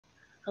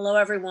Hello,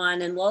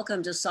 everyone, and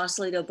welcome to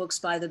Sausalito Books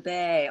by the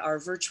Bay, our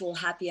virtual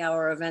happy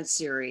hour event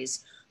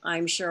series.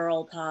 I'm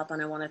Cheryl Pop,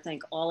 and I want to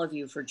thank all of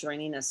you for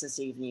joining us this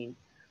evening.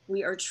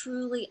 We are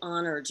truly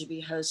honored to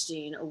be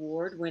hosting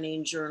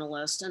award-winning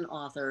journalist and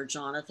author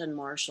Jonathan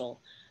Marshall,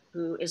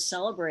 who is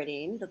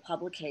celebrating the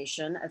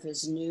publication of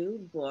his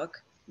new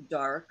book,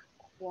 Dark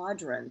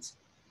Quadrant: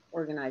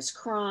 Organized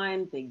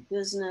Crime, Big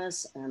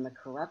Business, and the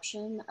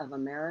Corruption of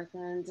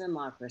American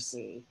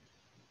Democracy.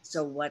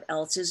 So what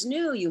else is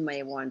new, you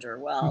may wonder?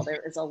 Well,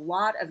 there is a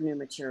lot of new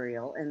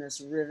material in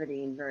this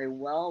riveting, very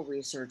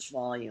well-researched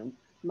volume,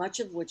 much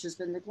of which has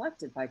been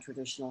neglected by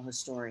traditional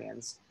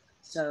historians.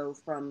 So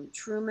from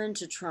Truman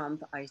to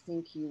Trump, I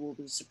think you will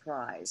be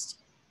surprised.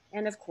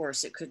 And of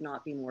course, it could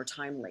not be more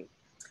timely.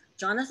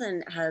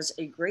 Jonathan has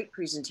a great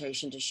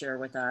presentation to share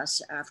with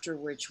us, after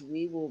which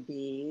we will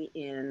be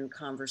in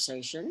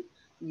conversation.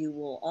 You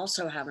will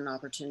also have an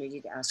opportunity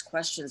to ask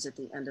questions at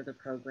the end of the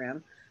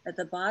program. At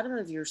the bottom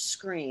of your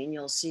screen,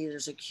 you'll see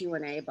there's a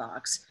Q&A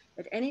box.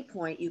 At any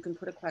point, you can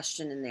put a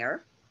question in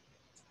there.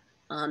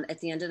 At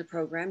the end of the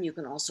program, you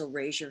can also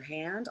raise your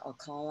hand. I'll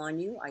call on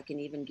you. I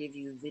can even give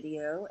you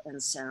video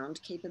and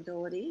sound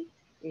capability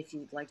if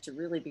you'd like to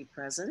really be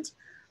present.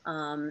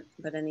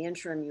 But in the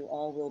interim, you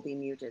all will be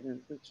muted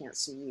and we can't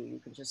see you. You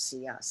can just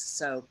see us.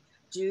 So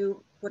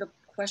do put a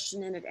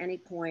question in at any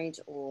point,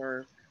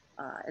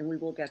 and we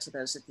will get to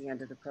those at the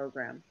end of the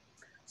program.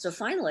 So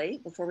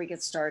finally, before we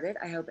get started,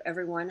 I hope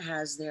everyone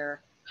has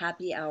their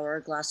happy hour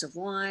glass of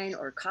wine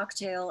or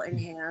cocktail in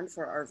hand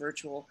for our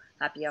virtual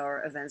happy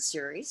hour event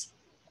series.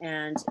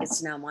 And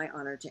it's now my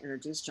honor to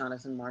introduce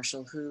Jonathan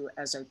Marshall, who,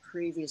 as I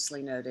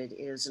previously noted,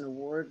 is an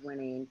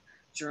award-winning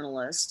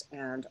journalist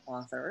and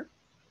author.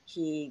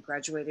 He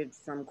graduated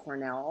from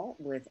Cornell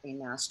with a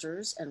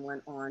master's and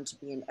went on to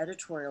be an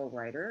editorial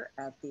writer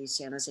at the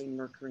San Jose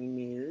Mercury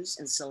News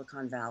in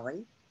Silicon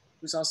Valley.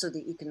 He was also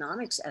the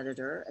economics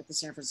editor at the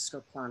San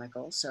Francisco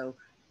Chronicle, so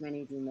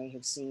many of you may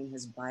have seen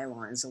his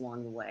bylines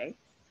along the way.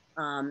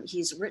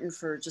 He's written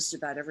for just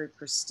about every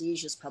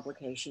prestigious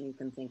publication you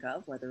can think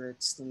of, whether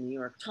it's the New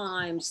York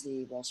Times,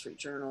 the Wall Street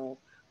Journal,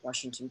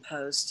 Washington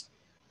Post.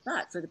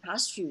 But for the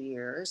past few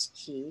years,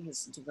 he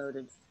has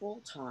devoted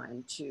full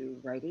time to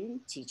writing,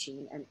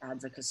 teaching, and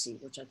advocacy,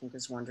 which I think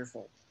is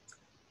wonderful.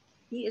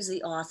 He is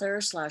the author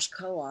 /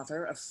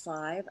 co-author of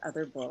 5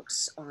 other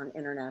books on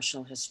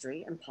international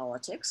history and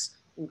politics,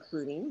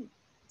 including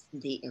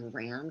the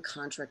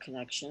Iran-Contra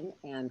connection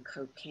and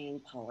cocaine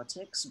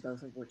politics,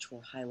 both of which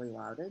were highly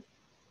lauded.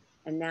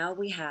 And now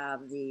we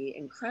have the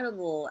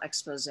incredible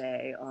expose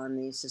on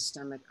the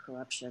systemic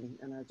corruption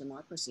in our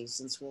democracy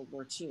since World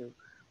War II,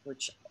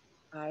 which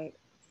I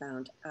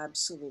found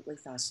absolutely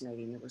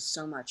fascinating. There was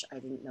so much I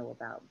didn't know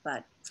about,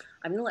 but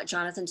I'm gonna let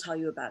Jonathan tell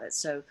you about it.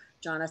 So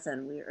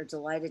Jonathan, we are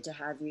delighted to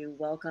have you.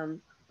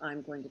 Welcome.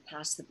 I'm going to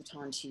pass the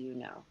baton to you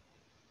now.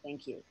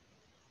 Thank you.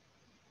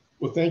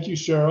 Well, thank you,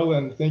 Cheryl,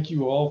 and thank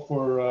you all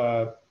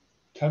for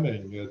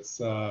coming. It's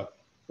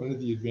one of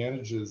the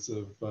advantages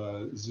of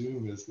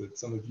Zoom is that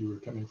some of you are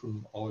coming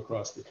from all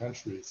across the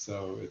country.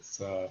 So it's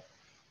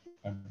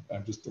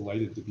I'm just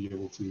delighted to be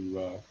able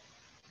to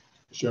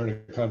share a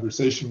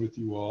conversation with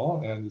you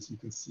all. And as you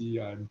can see,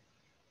 I'm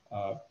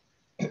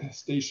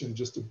stationed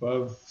just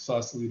above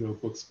Sausalito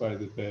Books by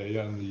the Bay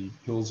on the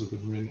hills of the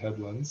Marin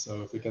Headlands.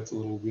 So if it gets a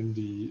little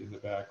windy in the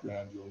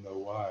background, you'll know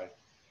why.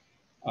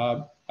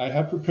 I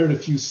have prepared a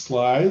few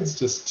slides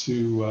just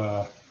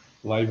to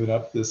liven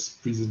up this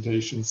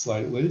presentation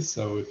slightly.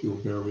 So if you'll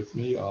bear with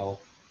me, I'll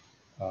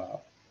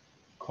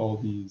call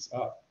these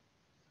up.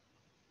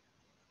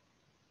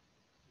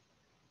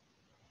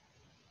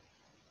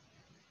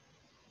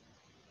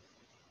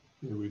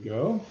 Here we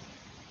go.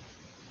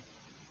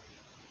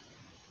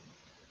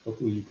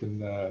 Hopefully you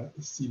can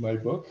see my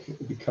book,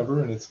 the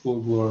cover in its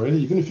full glory.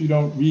 Even if you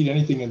don't read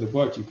anything in the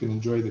book, you can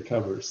enjoy the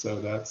cover. So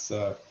that's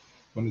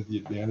one of the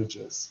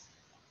advantages.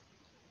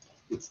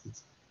 It's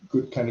a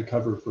good kind of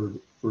cover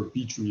for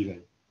beach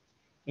reading.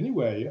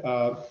 Anyway,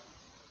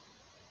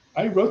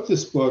 I wrote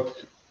this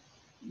book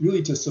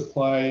really to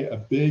supply a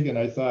big and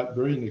I thought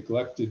very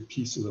neglected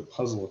piece of the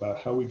puzzle about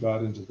how we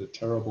got into the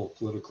terrible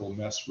political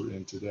mess we're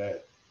in today.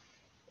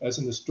 As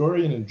an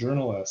historian and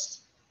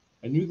journalist,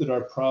 I knew that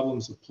our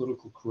problems of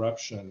political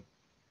corruption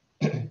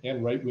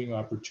and right-wing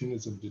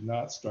opportunism did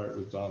not start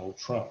with Donald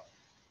Trump.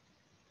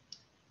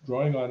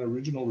 Drawing on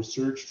original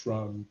research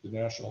from the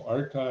National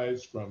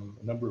Archives, from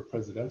a number of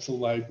presidential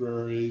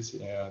libraries,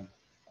 and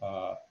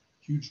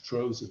huge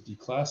troves of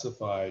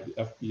declassified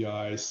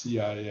FBI,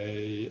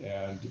 CIA,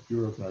 and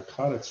Bureau of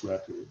Narcotics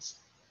records,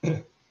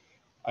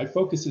 I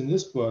focus in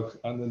this book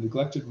on the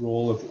neglected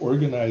role of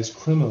organized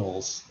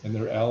criminals and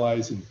their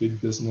allies in big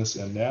business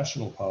and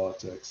national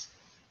politics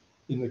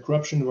in the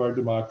corruption of our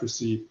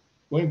democracy,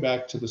 going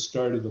back to the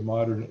start of the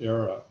modern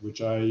era,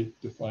 which I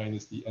define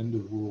as the end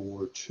of World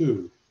War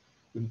II,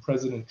 when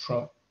President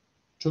Trump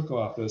took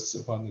office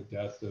upon the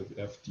death of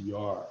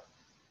FDR.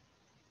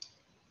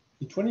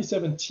 In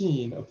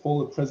 2017, a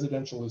poll of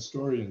presidential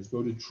historians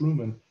voted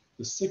Truman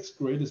the 6th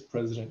greatest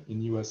president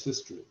in US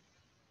history.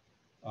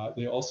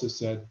 They also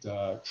said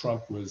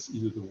Trump was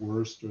either the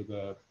worst or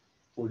the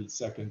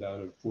 42nd out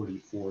of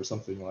 44,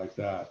 something like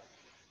that.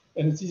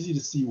 And it's easy to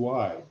see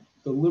why.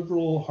 The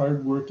liberal,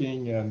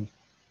 hardworking, and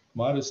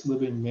modest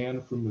living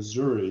man from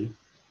Missouri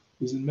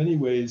was in many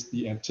ways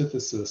the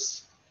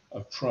antithesis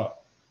of Trump,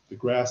 the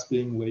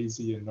grasping,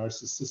 lazy, and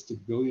narcissistic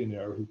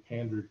billionaire who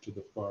pandered to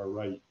the far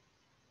right.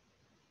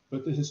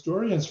 But the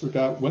historians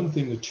forgot one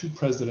thing the two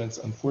presidents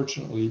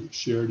unfortunately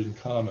shared in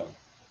common: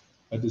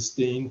 a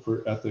disdain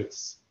for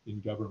ethics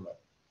in government.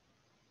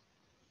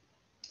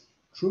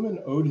 Truman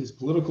owed his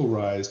political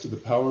rise to the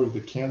power of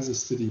the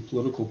Kansas City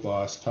political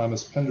boss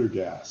Thomas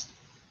Pendergast,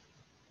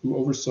 who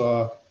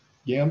oversaw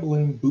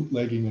gambling,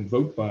 bootlegging, and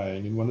vote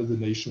buying in one of the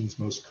nation's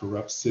most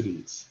corrupt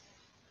cities.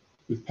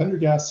 With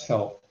Pendergast's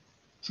help,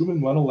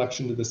 Truman won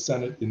election to the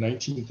Senate in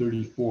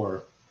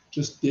 1934,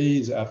 just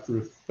days after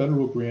a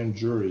federal grand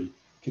jury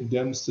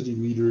condemned city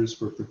leaders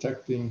for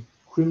protecting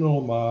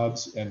criminal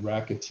mobs and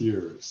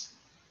racketeers.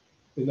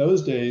 In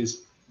those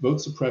days,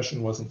 vote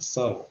suppression wasn't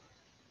subtle.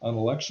 On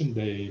election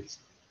days,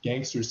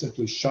 gangsters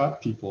simply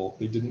shot people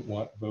they didn't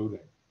want voting.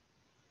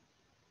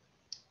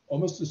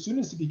 Almost as soon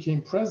as he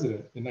became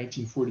president in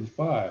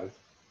 1945,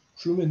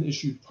 Truman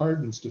issued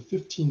pardons to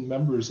 15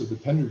 members of the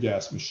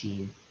Pendergast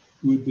machine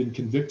who had been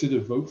convicted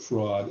of vote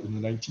fraud in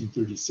the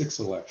 1936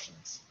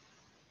 elections.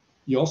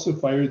 He also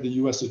fired the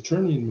U.S.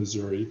 attorney in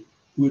Missouri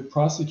who had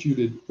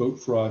prosecuted vote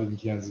fraud in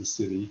Kansas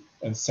City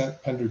and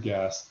sent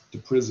Pendergast to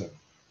prison.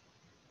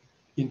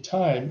 In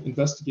time,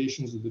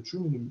 investigations of the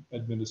Truman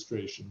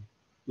administration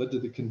led to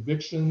the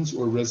convictions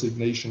or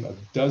resignation of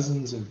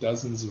dozens and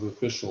dozens of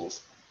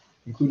officials,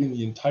 including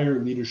the entire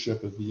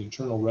leadership of the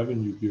Internal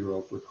Revenue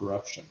Bureau for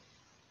corruption.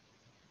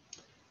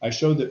 I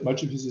showed that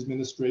much of his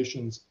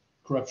administration's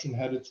corruption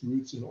had its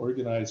roots in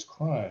organized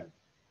crime,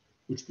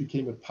 which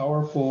became a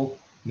powerful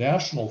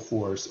national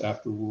force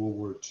after World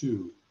War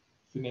II,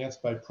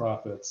 financed by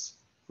profits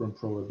from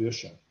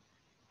prohibition.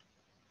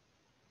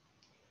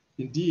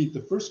 Indeed,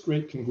 the first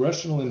great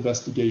congressional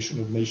investigation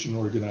of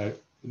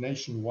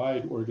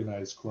nationwide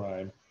organized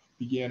crime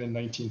began in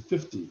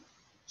 1950,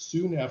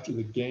 soon after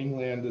the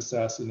gangland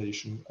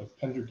assassination of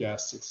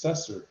Pendergast's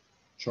successor,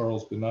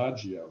 Charles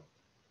Binaggio,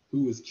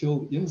 who was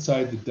killed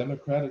inside the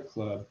Democratic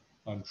Club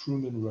on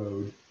Truman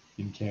Road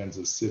in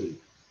Kansas City.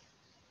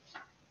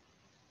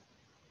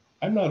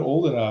 I'm not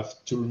old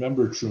enough to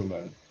remember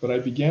Truman, but I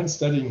began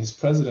studying his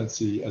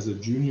presidency as a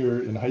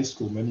junior in high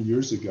school many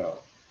years ago,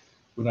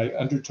 when I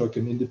undertook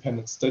an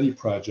independent study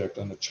project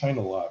on the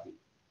China lobby.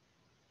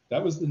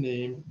 That was the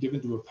name given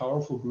to a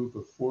powerful group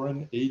of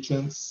foreign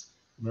agents,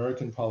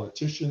 American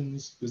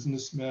politicians,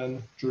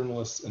 businessmen,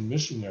 journalists, and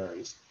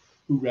missionaries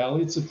who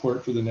rallied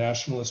support for the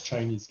nationalist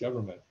Chinese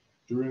government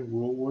during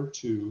World War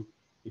II,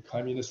 the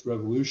Communist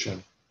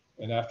Revolution,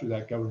 and after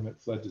that government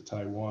fled to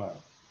Taiwan.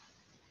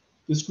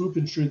 This group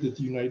ensured that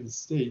the United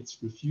States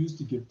refused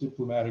to give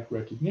diplomatic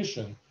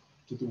recognition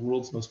to the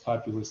world's most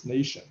populous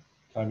nation,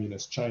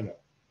 Communist China.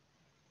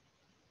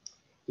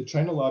 The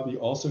China lobby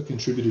also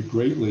contributed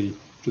greatly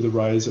to the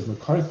rise of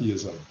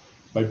McCarthyism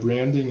by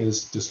branding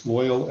as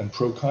disloyal and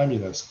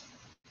pro-communist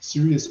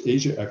serious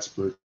Asia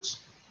experts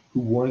who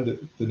warned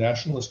that the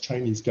nationalist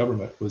Chinese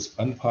government was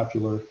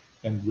unpopular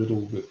and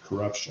riddled with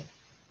corruption.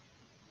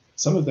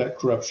 Some of that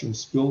corruption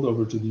spilled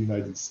over to the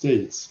United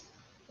States,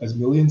 as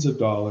millions of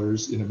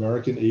dollars in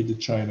American aid to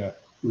China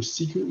were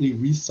secretly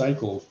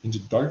recycled into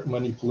dark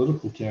money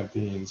political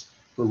campaigns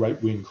for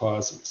right-wing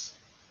causes.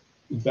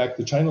 In fact,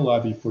 the China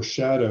lobby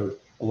foreshadowed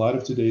a lot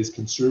of today's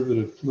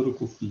conservative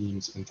political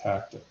themes and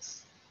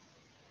tactics.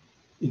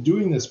 In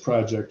doing this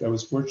project, I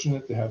was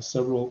fortunate to have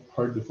several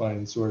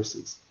hard-to-find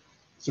sources,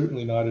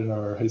 certainly not in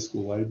our high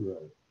school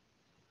library.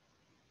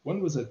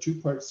 One was a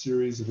two-part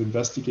series of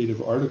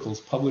investigative articles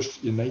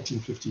published in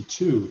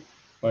 1952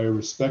 by a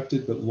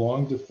respected but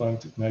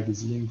long-defunct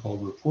magazine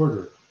called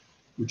Reporter,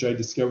 which I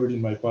discovered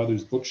in my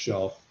father's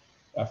bookshelf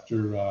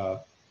after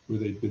where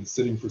they'd been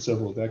sitting for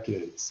several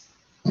decades.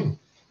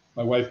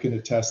 My wife can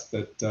attest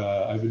that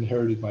I've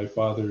inherited my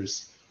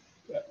father's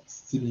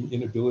seeming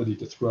inability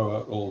to throw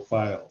out old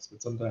files,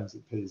 but sometimes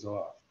it pays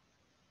off.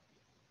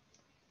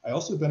 I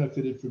also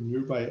benefited from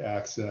nearby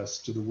access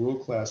to the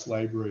world-class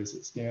libraries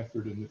at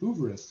Stanford and the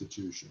Hoover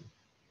Institution,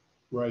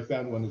 where I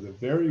found one of the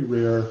very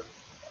rare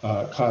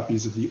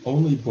copies of the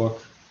only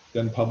book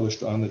then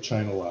published on the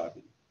China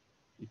lobby.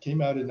 It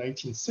came out in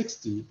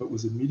 1960, but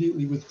was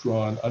immediately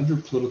withdrawn under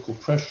political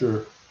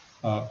pressure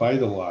by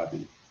the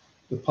lobby.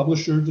 The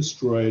publisher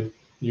destroyed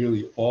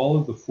nearly all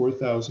of the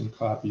 4,000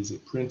 copies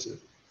it printed.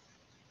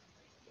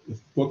 The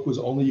book was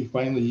only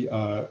finally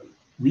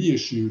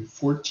reissued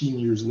 14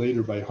 years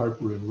later by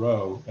Harper and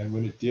Row, and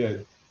when it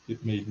did,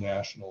 it made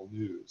national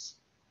news.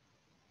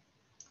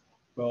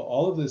 Well,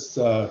 all of this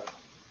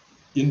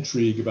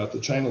intrigue about the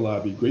China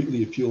lobby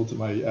greatly appealed to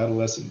my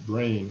adolescent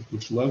brain,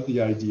 which loved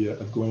the idea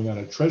of going on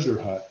a treasure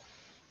hunt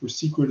for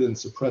secret and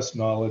suppressed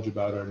knowledge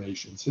about our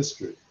nation's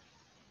history.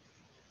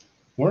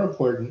 More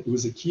important, it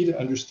was a key to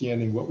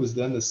understanding what was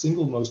then the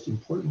single most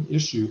important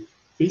issue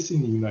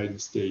facing the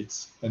United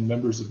States and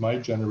members of my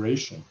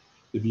generation,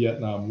 the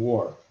Vietnam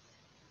War.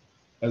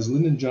 As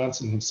Lyndon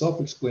Johnson himself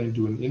explained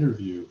to an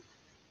interview,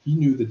 he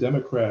knew the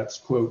Democrats,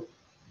 quote,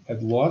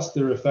 had lost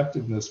their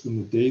effectiveness from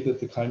the day that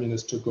the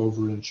communists took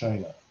over in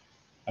China.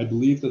 I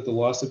believe that the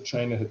loss of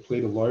China had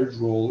played a large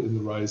role in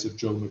the rise of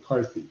Joe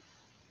McCarthy.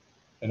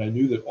 And I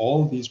knew that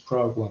all of these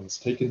problems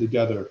taken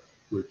together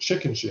were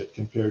chicken shit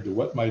compared to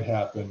what might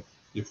happen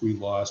if we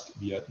lost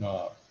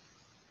Vietnam,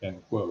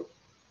 end quote.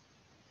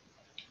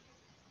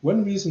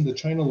 One reason the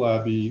China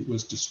lobby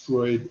was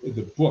destroyed,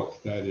 the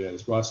book, that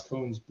is, Ross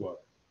Cohn's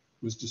book,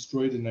 was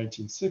destroyed in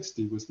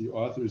 1960 was the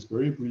author's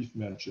very brief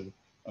mention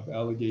of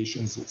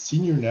allegations that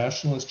senior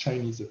nationalist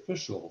Chinese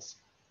officials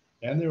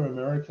and their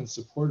American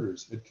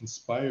supporters had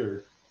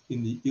conspired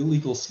in the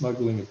illegal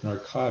smuggling of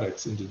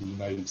narcotics into the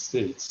United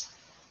States.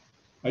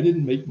 I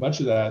didn't make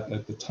much of that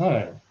at the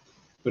time,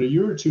 but a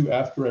year or two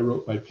after I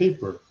wrote my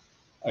paper,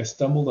 I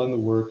stumbled on the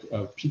work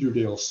of Peter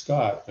Dale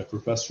Scott, a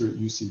professor at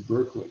UC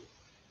Berkeley.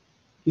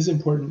 His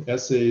important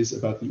essays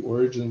about the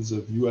origins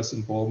of US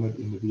involvement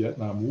in the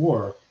Vietnam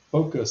War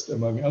focused,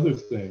 among other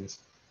things,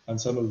 on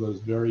some of those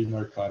very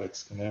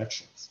narcotics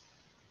connections.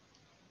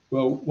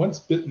 Well, once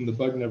bitten, the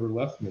bug never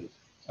left me.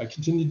 I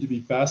continued to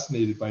be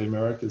fascinated by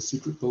America's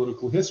secret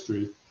political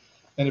history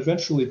and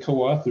eventually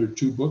co-authored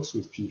 2 books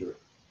with Peter.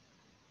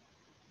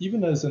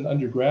 Even as an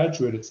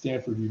undergraduate at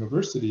Stanford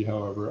University,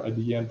 however, I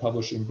began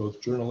publishing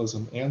both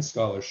journalism and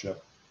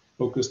scholarship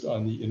focused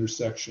on the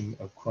intersection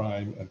of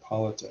crime and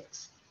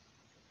politics.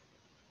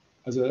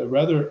 As a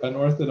rather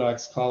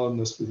unorthodox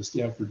columnist for the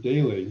Stanford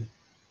Daily,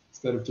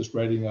 instead of just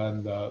writing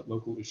on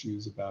local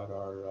issues about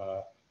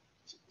our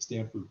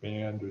Stanford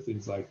band or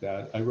things like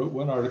that, I wrote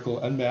one article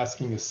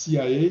unmasking a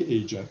CIA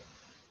agent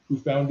who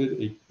founded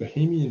a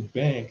Bahamian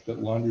bank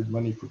that laundered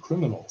money for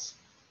criminals,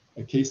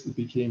 a case that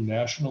became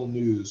national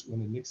news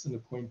when a Nixon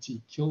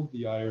appointee killed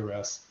the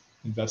IRS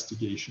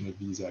investigation of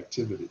these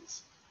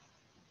activities.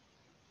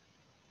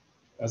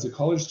 As a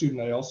college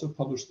student, I also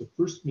published the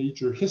first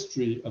major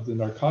history of the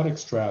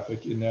narcotics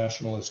traffic in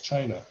nationalist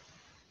China,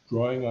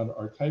 drawing on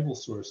archival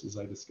sources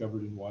I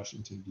discovered in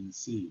Washington,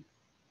 D.C.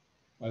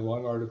 My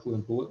long article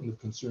in Bulletin of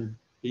Concerned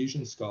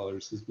Asian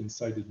Scholars has been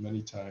cited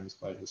many times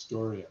by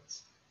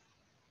historians.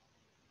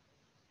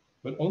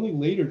 But only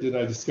later did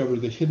I discover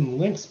the hidden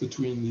links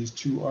between these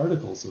 2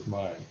 articles of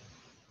mine.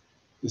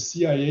 The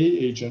CIA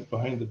agent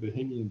behind the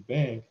Bahamian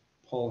bank,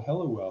 Paul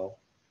Helliwell,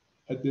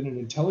 had been an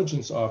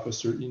intelligence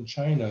officer in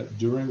China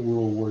during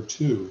World War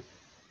II,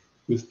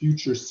 with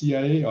future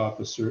CIA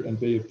officer and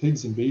Bay of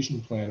Pigs invasion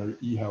planner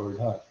E. Howard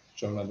Hunt,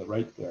 shown on the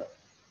right there.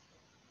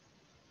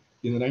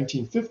 In the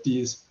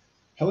 1950s,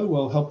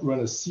 Helliwell helped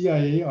run a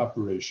CIA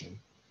operation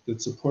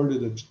that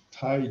supported a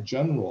Thai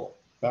general,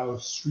 Bao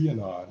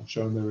Srianon,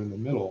 shown there in the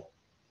middle,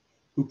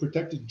 who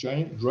protected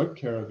giant drug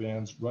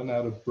caravans run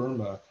out of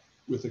Burma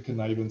with the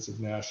connivance of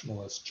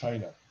nationalist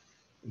China.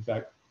 In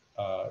fact,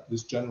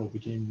 this general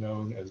became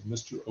known as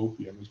Mr.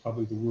 Opium. He was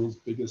probably the world's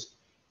biggest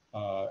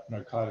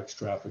narcotics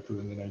trafficker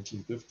in the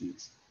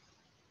 1950s.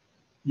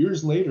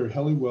 Years later,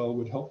 Helliwell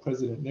would help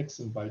President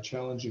Nixon by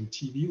challenging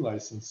TV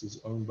licenses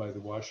owned by the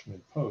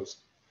Washington Post,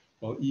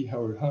 while E.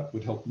 Howard Hunt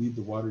would help lead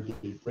the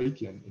Watergate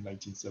break-in in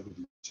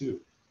 1972.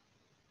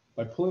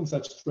 By pulling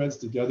such threads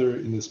together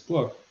in this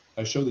book,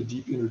 I show the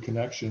deep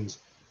interconnections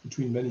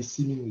between many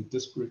seemingly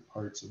disparate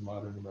parts of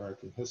modern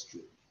American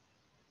history.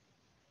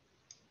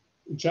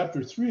 In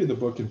chapter 3 of the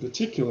book in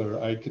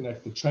particular, I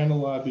connect the China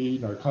lobby,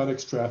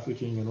 narcotics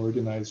trafficking, and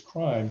organized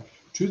crime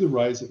to the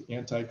rise of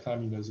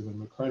anti-communism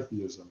and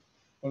McCarthyism,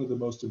 one of the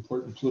most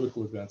important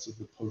political events of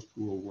the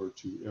post-World War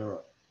II era.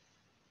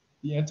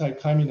 The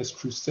anti-communist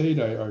crusade,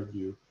 I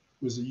argue,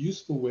 was a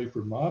useful way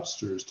for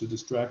mobsters to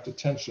distract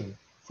attention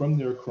from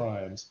their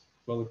crimes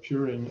while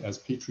appearing as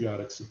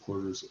patriotic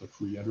supporters of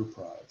free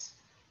enterprise.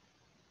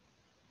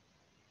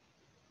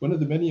 One of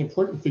the many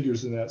important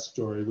figures in that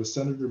story was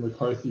Senator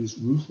McCarthy's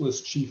ruthless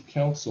chief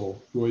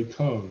counsel, Roy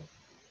Cohn,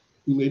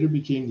 who later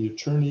became the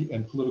attorney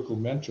and political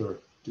mentor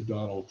to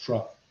Donald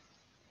Trump.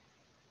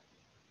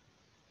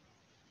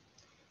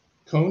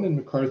 Cohn and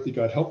McCarthy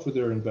got help for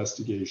their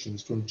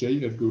investigations from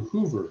J. Edgar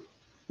Hoover,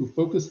 who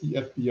focused the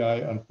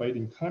FBI on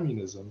fighting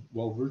communism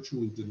while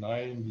virtually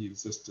denying the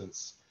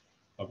existence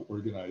of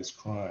organized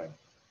crime.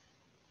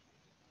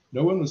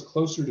 No one was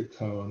closer to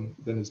Cohn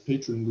than his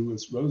patron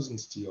Louis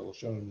Rosenstiel,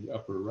 shown in the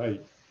upper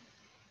right,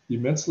 the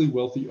immensely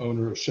wealthy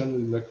owner of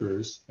Schenley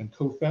Liquors and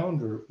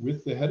co-founder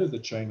with the head of the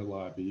China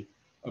lobby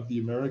of the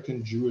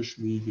American Jewish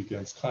League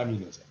Against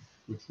Communism,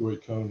 which Roy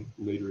Cohn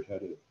later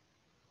headed.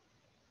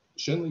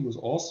 Schenley was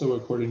also,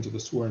 according to the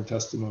sworn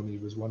testimony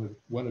of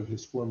one of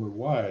his former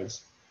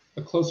wives,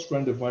 a close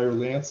friend of Meyer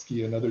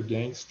Lansky and other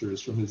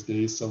gangsters from his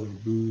days selling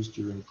booze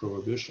during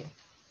Prohibition.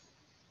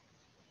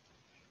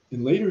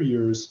 In later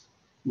years,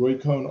 Roy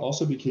Cohn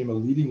also became a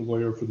leading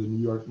lawyer for the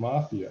New York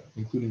Mafia,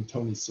 including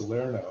Tony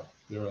Salerno,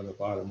 there on the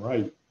bottom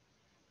right,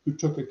 who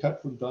took a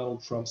cut from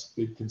Donald Trump's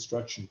big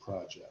construction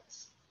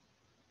projects.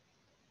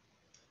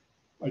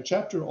 My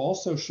chapter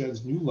also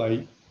sheds new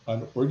light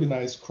on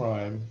organized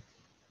crime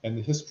and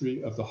the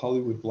history of the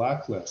Hollywood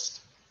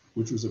blacklist,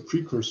 which was a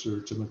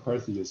precursor to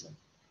McCarthyism.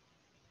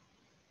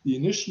 The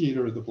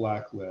initiator of the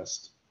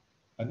blacklist,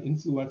 an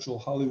influential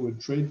Hollywood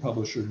trade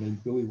publisher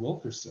named Billy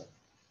Wilkerson,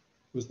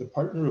 was the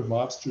partner of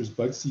mobsters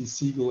Bugsy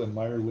Siegel and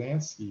Meyer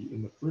Lansky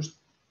in the first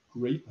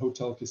great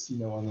hotel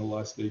casino on the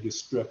Las Vegas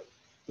Strip,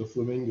 the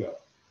Flamingo.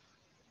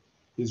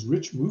 His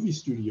rich movie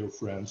studio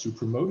friends who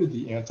promoted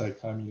the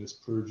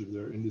anti-communist purge of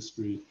their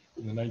industry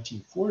in the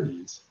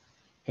 1940s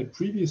had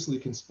previously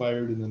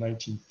conspired in the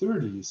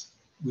 1930s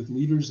with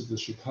leaders of the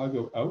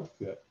Chicago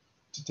outfit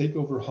to take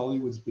over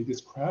Hollywood's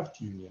biggest craft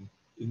union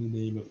in the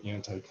name of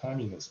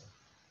anti-communism.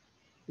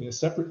 In a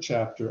separate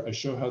chapter, I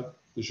show how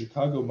the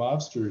Chicago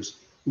mobsters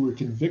who were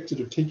convicted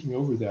of taking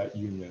over that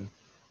union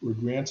were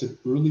granted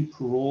early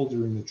parole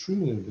during the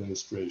Truman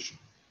administration,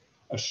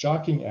 a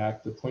shocking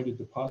act that pointed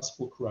to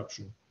possible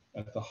corruption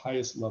at the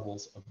highest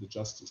levels of the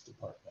Justice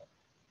Department.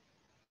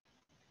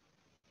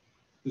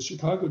 The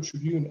Chicago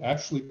Tribune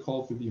actually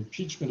called for the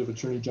impeachment of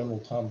Attorney General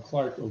Tom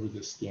Clark over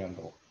this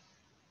scandal.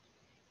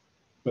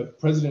 But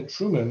President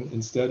Truman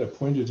instead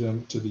appointed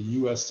him to the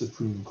US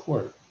Supreme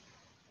Court.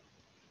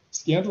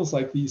 Scandals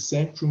like these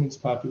sank Truman's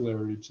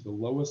popularity to the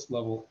lowest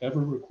level ever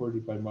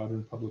recorded by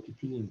modern public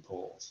opinion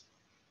polls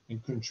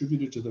and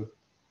contributed to the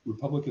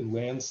Republican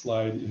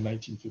landslide in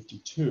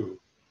 1952,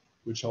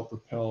 which helped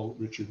propel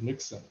Richard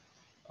Nixon,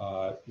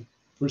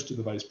 first to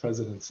the vice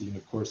presidency and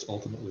of course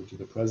ultimately to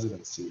the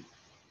presidency.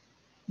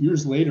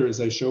 Years later,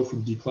 as I show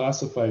from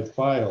declassified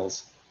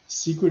files,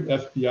 secret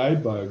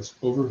FBI bugs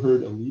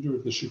overheard a leader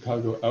of the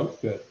Chicago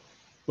outfit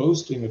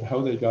boasting of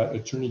how they got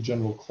Attorney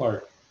General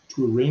Clark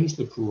to arrange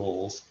the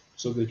paroles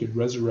so they could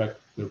resurrect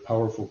their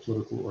powerful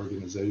political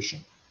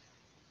organization.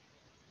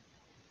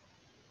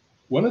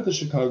 One of the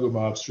Chicago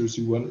mobsters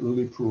who won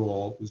early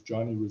parole was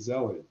Johnny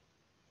Roselli,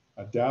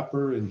 a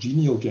dapper and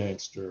genial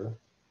gangster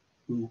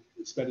who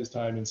spent his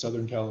time in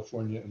Southern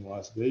California and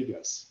Las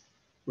Vegas,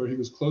 where he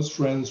was close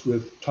friends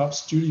with top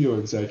studio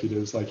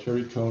executives like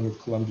Harry Cohn of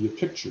Columbia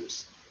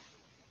Pictures.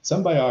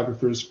 Some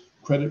biographers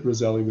credit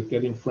Roselli with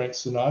getting Frank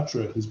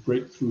Sinatra his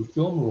breakthrough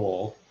film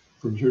role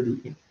From Here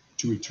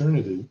to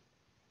Eternity,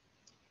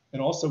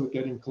 and also with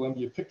getting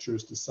Columbia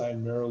Pictures to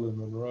sign Marilyn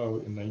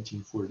Monroe in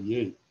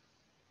 1948.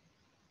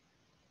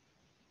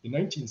 In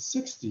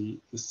 1960,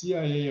 the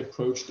CIA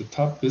approached a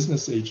top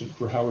business agent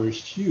for Howard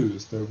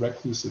Hughes, their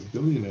reclusive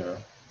billionaire,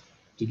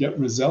 to get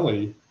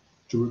Roselli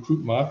to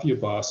recruit mafia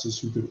bosses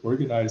who could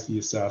organize the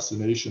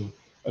assassination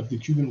of the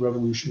Cuban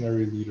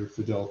revolutionary leader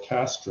Fidel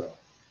Castro.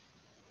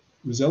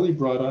 Roselli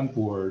brought on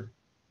board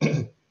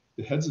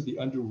the heads of the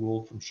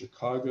underworld from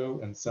Chicago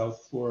and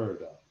South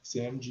Florida,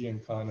 Sam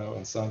Giancana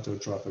and Santo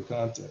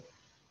Trafficante.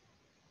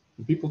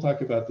 When people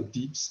talk about the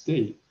deep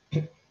state,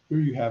 here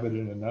you have it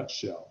in a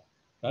nutshell.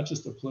 Not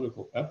just a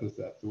political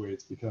epithet the way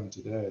it's become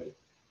today,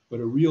 but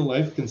a real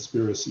life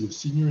conspiracy of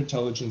senior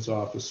intelligence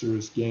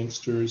officers,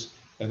 gangsters,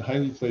 and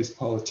highly placed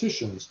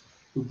politicians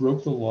who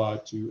broke the law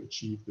to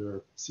achieve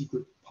their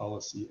secret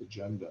policy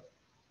agenda.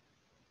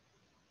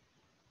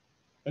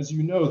 As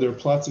you know, their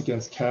plots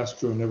against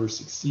Castro never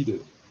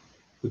succeeded,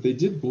 but they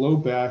did blow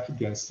back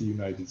against the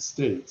United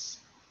States.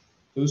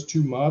 Those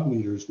two mob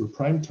leaders were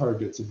prime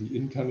targets of the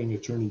incoming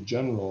Attorney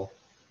General,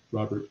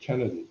 Robert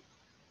Kennedy.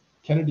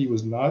 Kennedy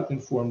was not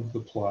informed of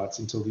the plots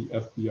until the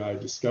FBI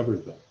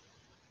discovered them.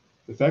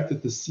 The fact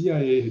that the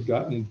CIA had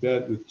gotten in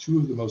bed with two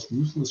of the most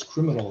ruthless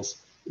criminals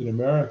in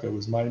America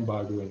was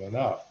mind-boggling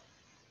enough,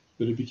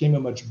 but it became a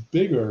much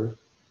bigger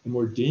and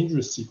more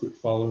dangerous secret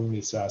following the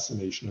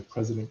assassination of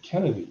President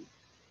Kennedy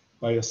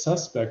by a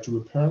suspect who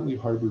apparently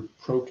harbored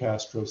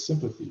pro-Castro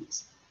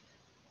sympathies.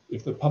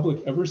 If the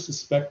public ever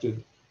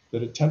suspected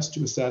that attempts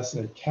to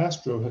assassinate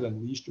Castro had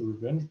unleashed a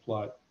revenge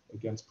plot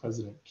against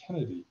President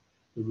Kennedy,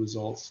 the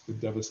results could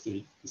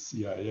devastate the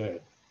CIA.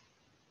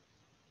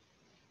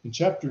 In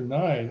Chapter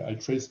 9, I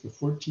trace the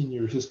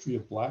 14-year history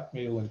of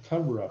blackmail and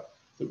cover-up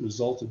that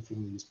resulted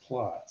from these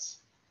plots.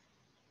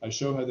 I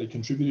show how they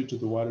contributed to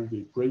the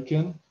Watergate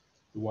break-in,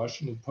 the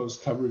Washington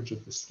Post coverage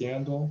of the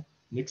scandal,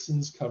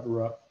 Nixon's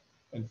cover-up,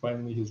 and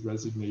finally his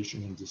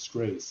resignation and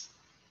disgrace.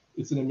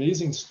 It's an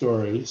amazing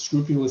story,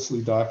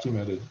 scrupulously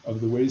documented,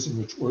 of the ways in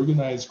which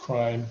organized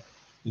crime,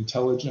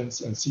 intelligence,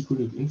 and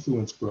secretive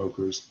influence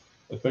brokers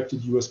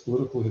affected US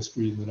political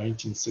history in the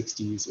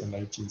 1960s and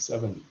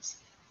 1970s.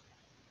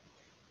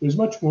 There's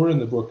much more in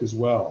the book as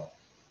well.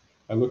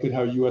 I look at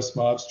how US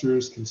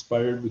mobsters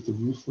conspired with the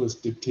ruthless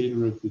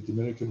dictator of the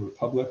Dominican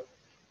Republic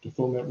to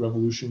foment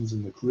revolutions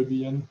in the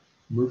Caribbean,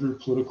 murder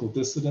political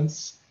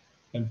dissidents,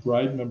 and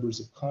bribe members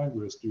of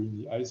Congress during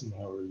the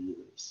Eisenhower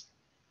years.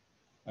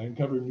 I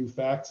uncover new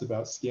facts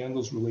about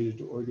scandals related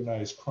to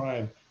organized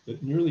crime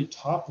that nearly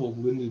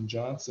toppled Lyndon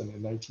Johnson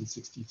in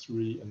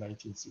 1963 and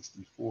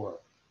 1964.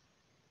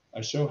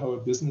 I show how a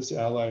business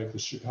ally of the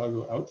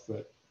Chicago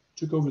outfit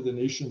took over the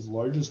nation's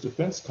largest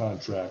defense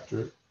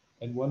contractor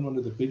and won one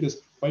of the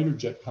biggest fighter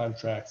jet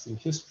contracts in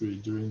history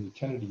during the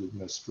Kennedy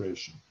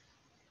administration.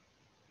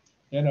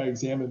 And I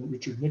examine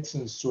Richard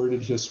Nixon's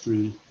sordid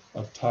history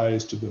of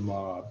ties to the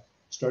mob,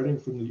 starting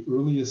from the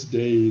earliest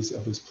days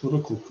of his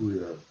political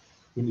career,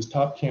 when his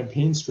top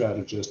campaign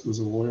strategist was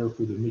a lawyer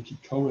for the Mickey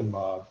Cohen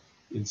mob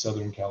in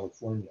Southern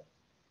California.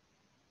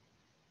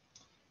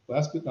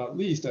 Last but not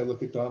least, I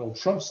look at Donald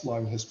Trump's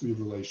long history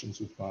of relations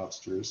with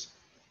mobsters,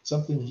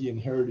 something he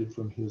inherited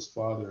from his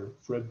father,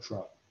 Fred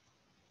Trump.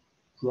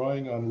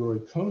 Drawing on Roy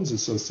Cohn's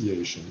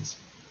associations,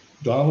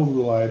 Donald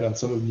relied on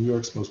some of New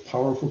York's most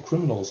powerful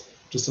criminals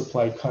to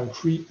supply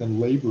concrete and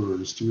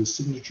laborers to his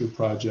signature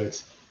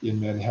projects in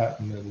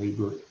Manhattan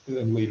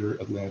and later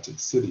Atlantic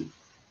City.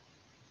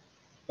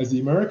 As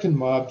the American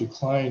mob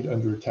declined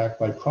under attack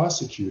by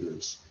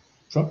prosecutors,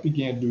 Trump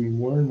began doing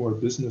more and more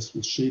business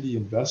with shady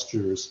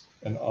investors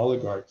and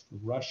oligarchs from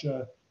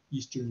Russia,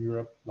 Eastern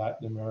Europe,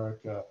 Latin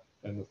America,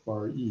 and the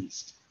Far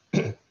East,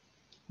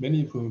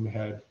 many of whom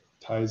had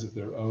ties of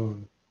their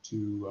own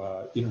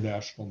to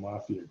international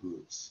mafia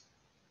groups.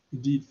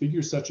 Indeed,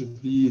 figures such as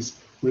these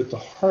were at the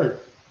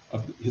heart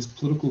of his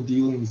political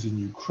dealings in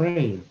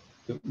Ukraine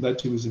that led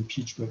to his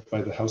impeachment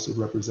by the House of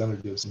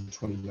Representatives in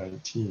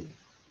 2019.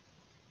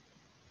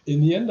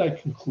 In the end, I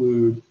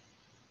conclude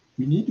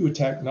we need to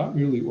attack not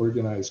merely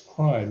organized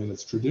crime in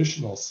its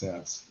traditional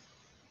sense,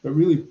 but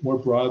really more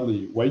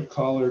broadly,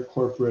 white-collar,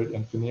 corporate,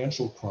 and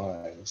financial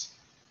crimes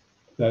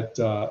that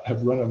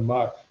have run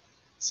amok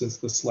since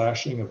the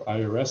slashing of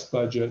IRS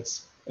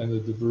budgets and the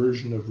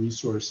diversion of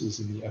resources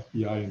in the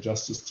FBI and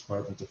Justice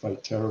Department to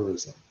fight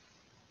terrorism.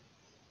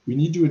 We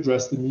need to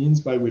address the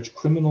means by which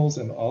criminals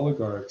and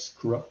oligarchs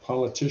corrupt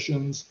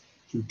politicians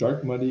through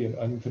dark money and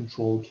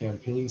uncontrolled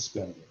campaign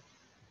spending.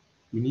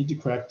 We need to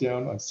crack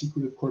down on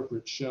secretive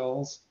corporate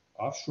shells,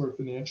 offshore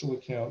financial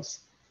accounts,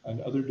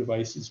 and other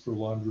devices for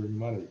laundering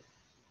money.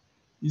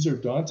 These are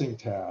daunting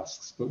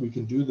tasks, but we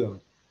can do them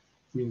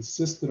if we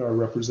insist that our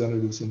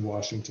representatives in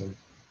Washington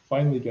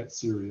finally get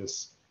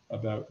serious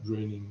about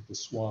draining the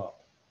swamp.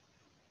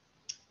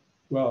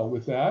 Well,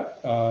 with that,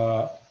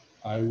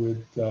 I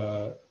would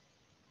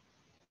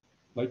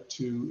like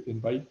to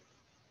invite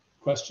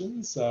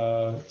questions.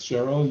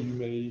 Cheryl, you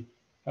may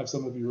have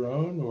some of your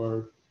own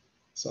or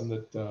some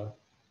that,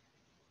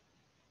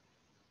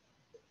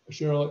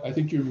 Cheryl, I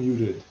think you're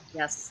muted.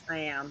 Yes, I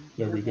am.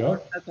 There we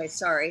go. Okay,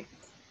 sorry.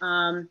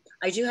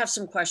 I do have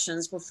some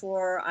questions.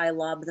 Before I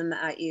lob them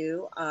at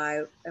you,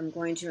 I am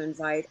going to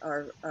invite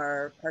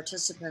our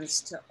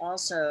participants to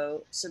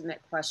also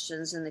submit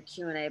questions in the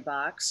Q&A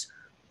box,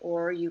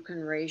 or you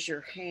can raise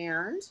your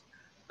hand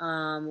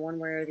one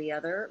way or the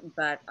other,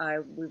 but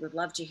we would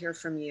love to hear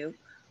from you.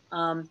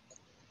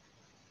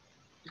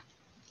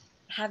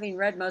 Having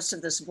read most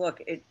of this book,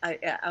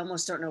 I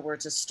almost don't know where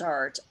to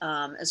start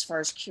as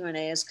far as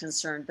Q&A is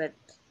concerned, but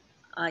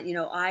you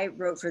know, I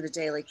wrote for the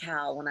Daily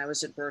Cal when I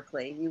was at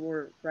Berkeley. You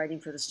were writing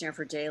for the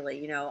Stanford Daily.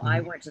 You know,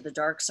 I went to the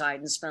dark side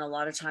and spent a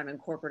lot of time in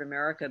corporate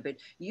America, but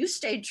you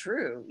stayed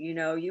true. You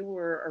know, you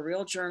were a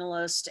real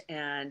journalist.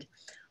 And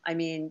I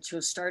mean, to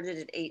have started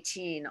at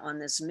 18 on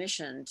this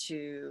mission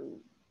to,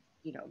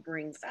 you know,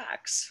 bring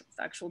facts,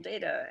 factual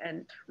data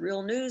and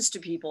real news to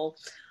people,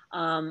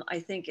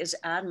 I think is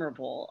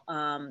admirable.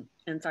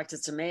 In fact,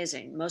 it's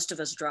amazing. Most of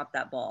us drop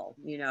that ball.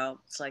 You know,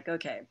 it's like,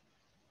 okay,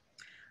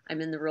 I'm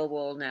in the real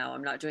world now.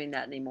 I'm not doing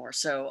that anymore.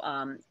 So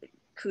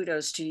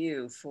kudos to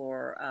you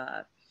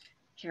for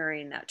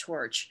carrying that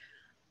torch.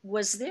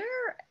 Was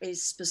there a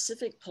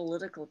specific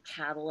political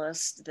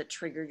catalyst that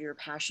triggered your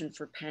passion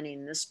for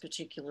penning this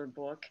particular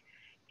book?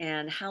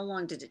 And how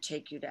long did it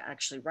take you to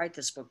actually write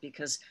this book?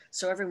 Because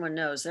so everyone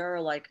knows, there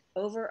are like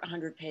over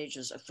 100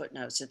 pages of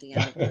footnotes at the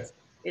end of this.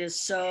 It is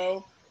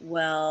so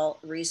well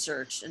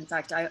researched. In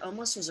fact, I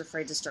almost was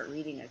afraid to start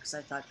reading it because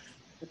I thought,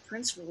 the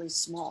print's really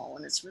small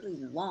and it's really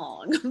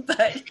long,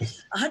 but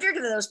 100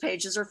 of those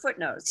pages are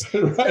footnotes.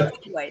 Right. So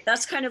anyway,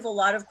 that's kind of a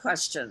lot of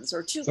questions,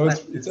 or two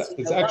questions.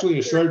 It's actually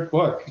a short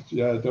book.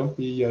 Yeah, don't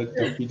be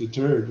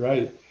deterred,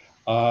 right?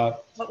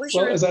 What was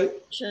well, your as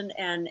inspiration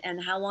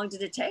and how long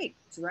did it take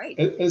to write?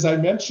 As I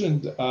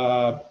mentioned,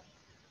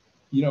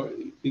 you know,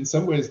 in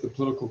some ways the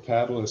political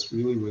catalyst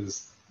really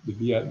was the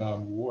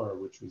Vietnam War,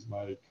 which was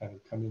my kind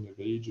of coming of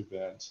age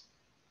event,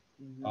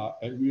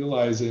 and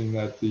realizing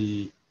that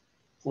the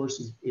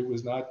forces, it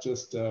was not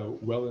just a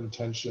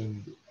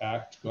well-intentioned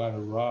act gone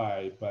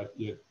awry, but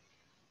it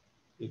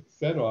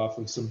fed off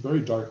of some very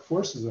dark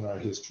forces in our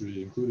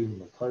history, including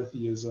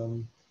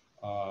McCarthyism,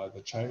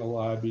 the China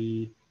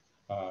lobby,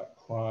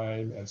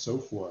 crime, and so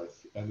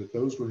forth, and that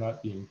those were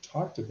not being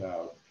talked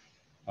about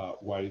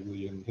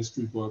widely in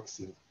history books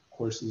and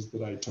courses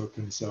that I took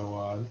and so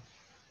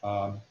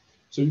on.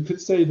 So you could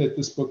say that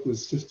this book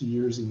was 50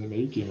 years in the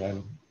making.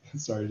 I'm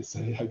sorry to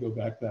say I go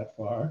back that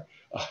far.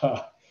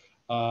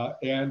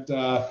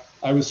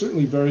 I was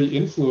certainly very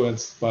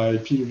influenced by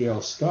Peter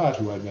Dale Scott,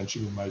 who I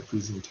mentioned in my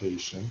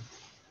presentation,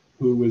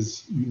 who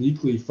was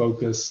uniquely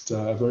focused,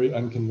 a very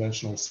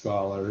unconventional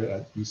scholar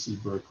at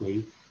UC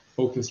Berkeley,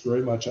 focused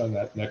very much on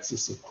that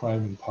nexus of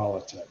crime and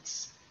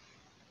politics,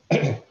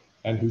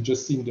 and who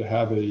just seemed to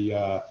have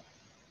an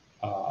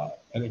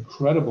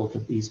incredible,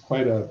 he's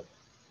quite an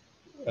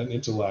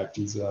intellect.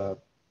 He's a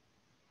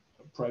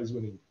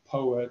prize-winning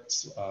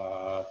poet.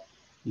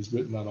 He's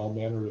written on all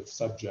manner of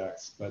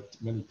subjects, but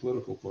many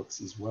political books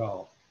as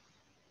well.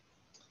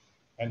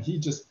 And he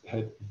just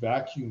had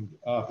vacuumed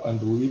up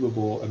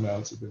unbelievable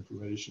amounts of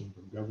information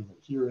from government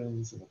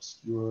hearings and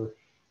obscure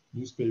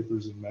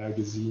newspapers and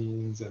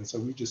magazines. And so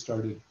we just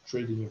started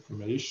trading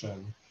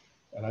information,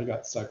 and I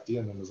got sucked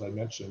in. And as I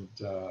mentioned,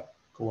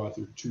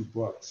 co-authored 2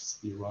 books,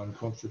 The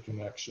Iran-Contra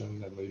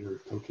Connection and later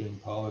Cocaine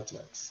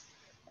Politics,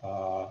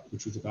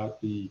 which was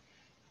about the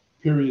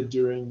period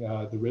during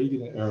the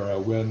Reagan era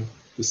when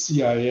the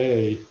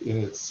CIA, in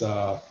its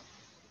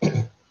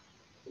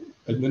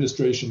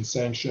administration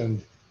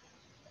sanctioned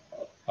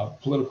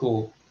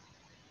political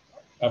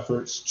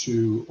efforts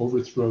to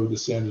overthrow the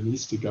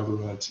Sandinista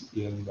government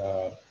in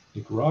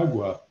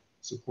Nicaragua,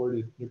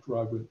 supported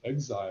Nicaraguan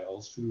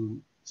exiles who,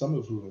 some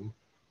of whom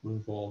were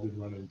involved in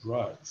running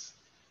drugs.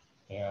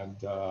 And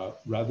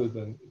rather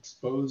than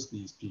expose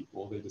these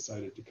people, they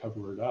decided to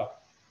cover it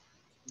up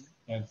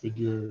and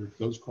figured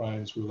those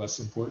crimes were less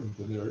important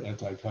than their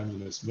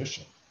anti-communist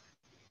mission.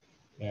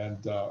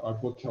 And our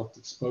book helped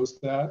expose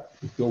that.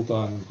 It built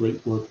on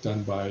great work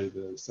done by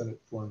the Senate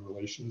Foreign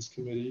Relations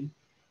Committee,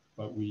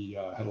 but we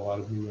had a lot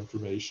of new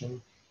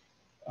information.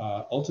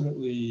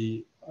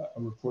 Ultimately,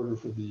 a reporter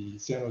for the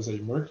San Jose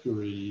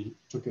Mercury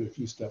took it a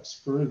few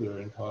steps further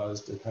and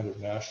caused a kind of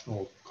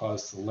national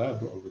cause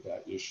célèbre over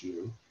that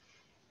issue.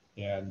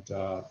 And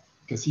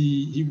because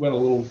he went a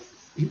little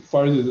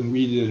farther than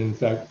we did, in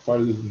fact,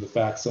 farther than the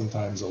facts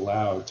sometimes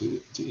allowed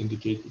to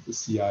indicate that the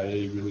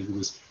CIA really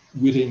was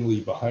wittingly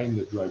behind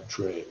the drug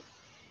trade.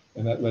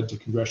 And that led to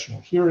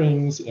congressional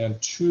hearings and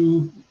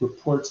 2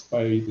 reports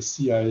by the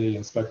CIA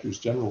Inspectors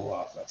General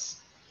Office.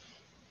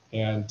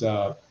 And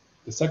the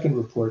second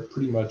report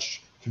pretty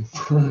much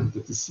confirmed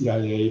that the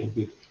CIA had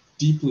been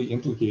deeply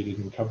implicated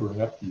in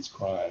covering up these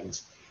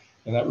crimes.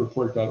 And that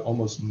report got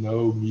almost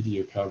no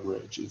media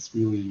coverage. It's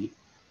really,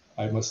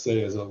 I must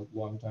say, as a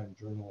longtime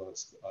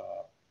journalist,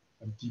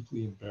 I'm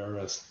deeply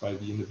embarrassed by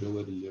the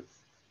inability of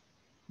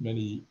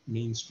many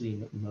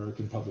mainstream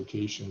American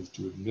publications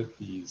to admit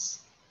these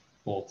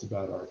faults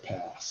about our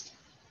past.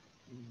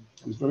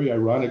 It was very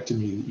ironic to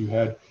me that you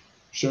had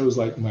shows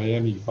like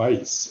Miami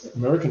Vice.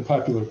 American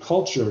popular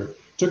culture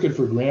took it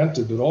for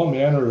granted that all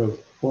manner of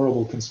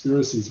horrible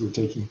conspiracies were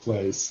taking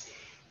place,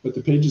 but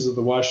the pages of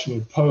the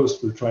Washington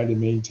Post were trying to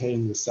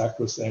maintain the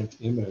sacrosanct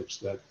image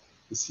that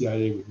the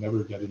CIA would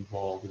never get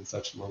involved in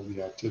such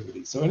lowly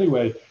activity. So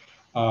anyway,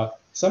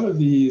 some of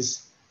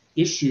these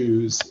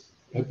issues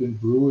have been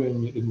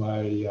brewing in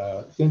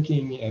my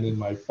thinking and in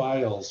my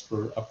files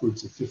for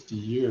upwards of 50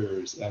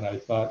 years. And I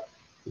thought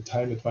the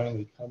time had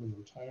finally come in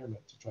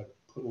retirement to try to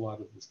put a lot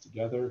of this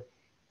together,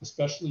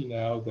 especially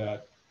now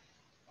that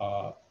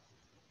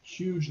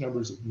huge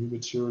numbers of new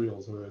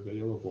materials are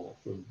available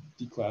from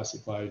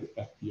declassified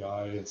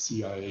FBI and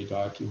CIA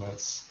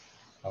documents,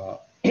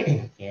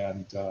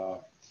 and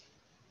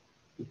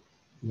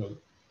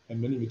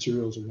many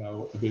materials are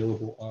now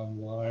available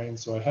online.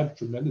 So I had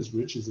tremendous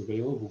riches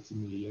available to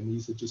me, and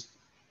these had just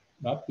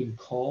not been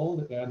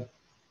culled. And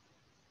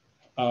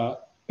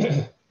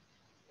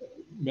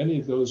many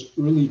of those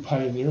early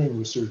pioneering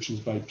researches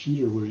by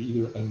Peter were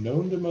either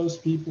unknown to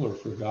most people or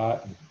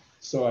forgotten.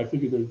 So I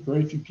figured there are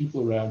very few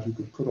people around who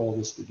could put all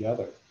this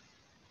together.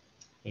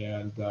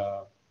 And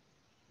I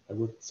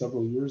worked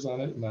several years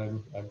on it, and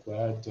I'm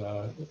glad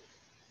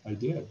I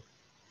did.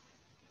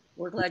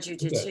 We're glad you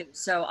did too.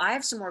 So I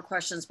have some more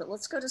questions, but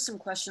let's go to some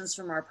questions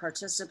from our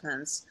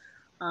participants.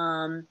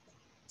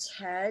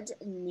 Ted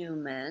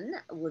Newman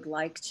would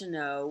like to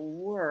know,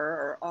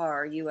 were or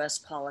are US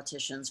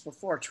politicians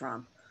before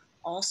Trump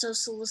also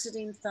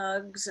soliciting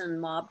thugs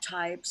and mob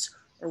types,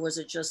 or was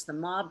it just the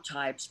mob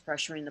types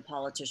pressuring the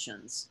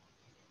politicians?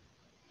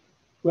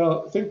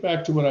 Well, think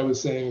back to what I was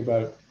saying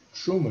about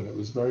Truman. It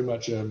was very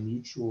much a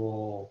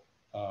mutual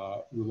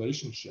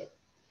relationship.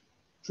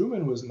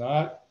 Truman was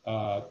not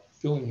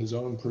filling his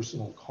own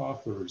personal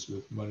coffers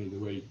with money the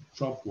way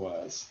Trump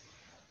was,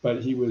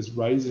 but he was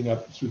rising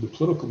up through the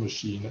political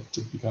machine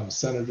to become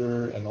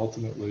senator and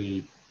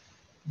ultimately,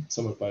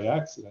 somewhat by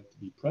accident, to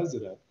be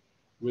president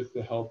with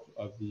the help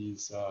of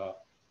these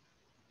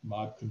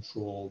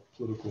mob-controlled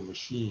political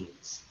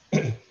machines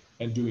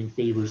and doing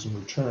favors in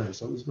return.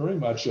 So it was very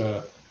much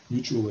a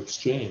mutual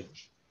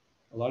exchange.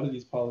 A lot of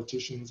these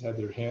politicians had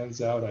their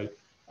hands out. I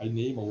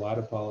name a lot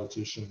of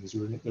politicians,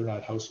 they're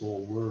not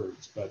household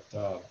words, but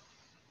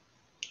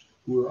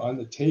who were on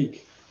the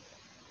take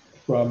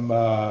from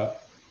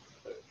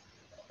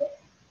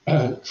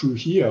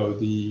Trujillo,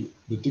 the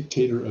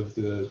dictator of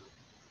the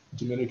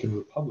Dominican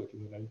Republic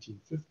in the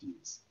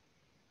 1950s,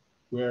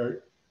 where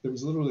there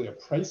was literally a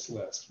price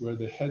list where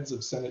the heads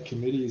of Senate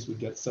committees would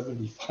get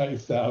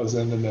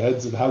 $75,000 and the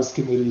heads of House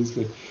committees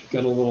would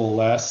get a little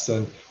less,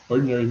 and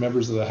ordinary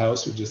members of the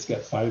House would just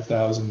get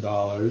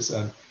 $5,000.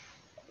 And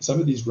some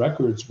of these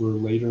records were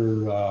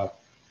later,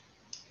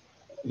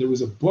 there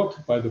was a book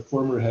by the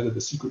former head of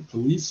the secret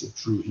police of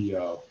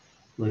Trujillo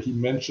where he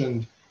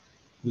mentioned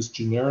this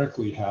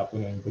generically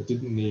happening, but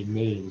didn't name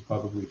names,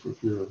 probably for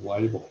fear of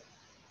libel.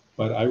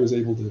 But I was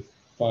able to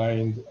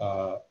find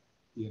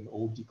in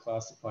old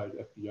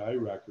declassified FBI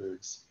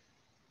records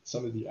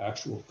some of the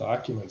actual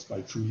documents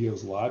by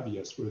Trujillo's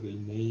lobbyists where they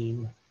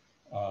name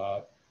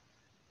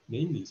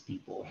these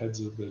people, heads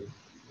of the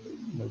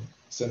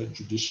Senate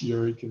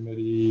Judiciary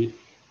Committee.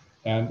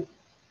 And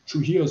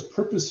Trujillo's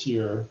purpose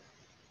here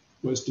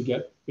was to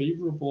get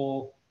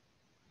favorable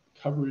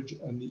coverage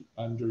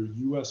under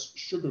US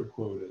sugar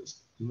quotas.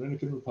 The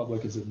Dominican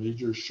Republic is a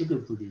major sugar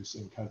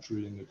producing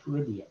country in the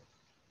Caribbean.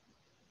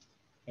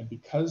 And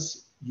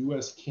because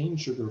US cane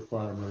sugar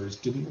farmers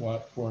didn't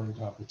want foreign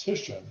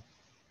competition,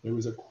 there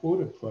was a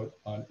quota put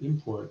on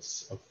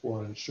imports of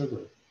foreign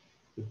sugar.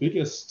 The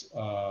biggest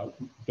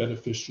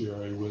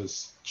beneficiary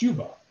was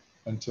Cuba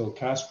until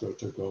Castro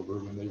took over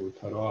when they were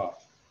cut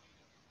off.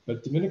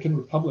 But Dominican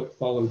Republic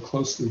followed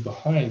closely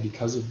behind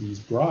because of these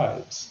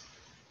bribes.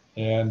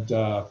 And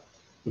the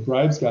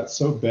bribes got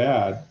so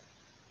bad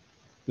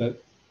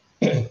that,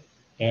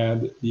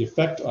 and the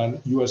effect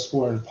on US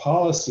foreign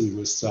policy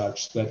was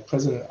such that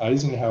President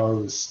Eisenhower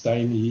was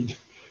stymied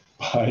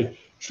by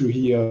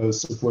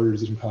Trujillo's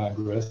supporters in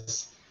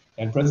Congress.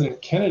 And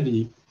President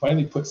Kennedy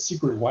finally put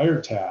secret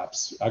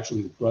wiretaps,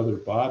 actually his brother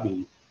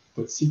Bobby,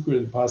 put secret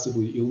and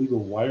possibly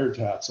illegal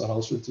wiretaps on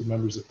all sorts of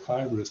members of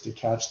Congress to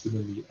catch them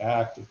in the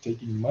act of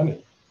taking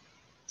money.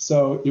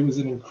 So it was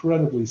an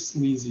incredibly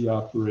sleazy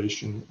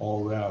operation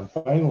all around.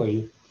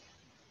 Finally,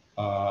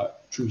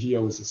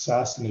 Trujillo was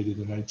assassinated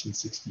in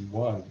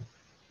 1961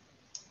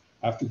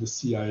 after the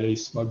CIA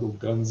smuggled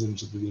guns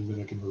into the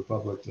Dominican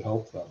Republic to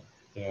help them.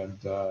 And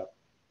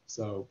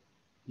so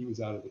he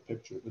was out of the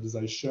picture. But as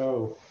I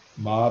show,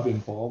 mob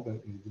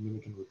involvement in the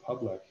Dominican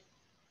Republic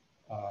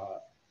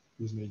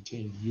was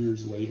maintained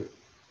years later.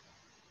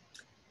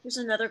 Here's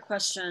another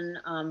question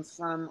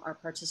from our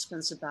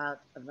participants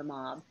about the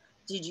mob.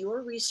 Did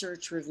your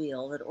research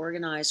reveal that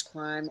organized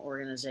crime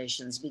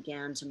organizations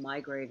began to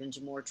migrate into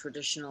more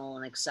traditional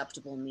and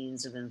acceptable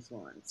means of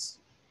influence?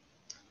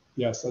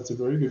 Yes, that's a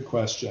very good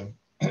question.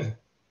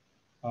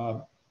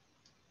 I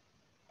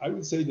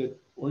would say that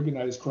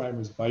organized crime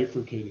was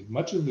bifurcated.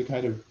 Much of the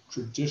kind of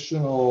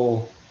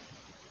traditional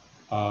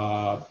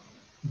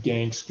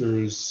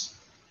gangsters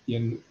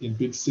in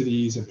big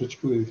cities, and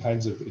particularly the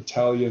kinds of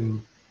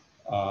Italian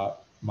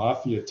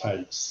mafia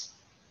types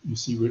you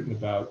see written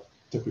about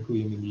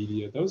typically in the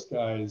media, those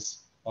guys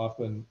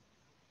often,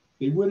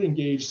 they would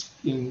engage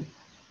in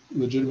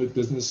legitimate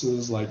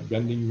businesses like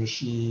vending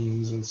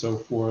machines and so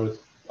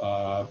forth,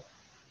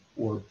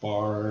 or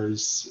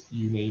bars,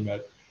 you name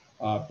it.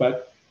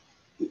 But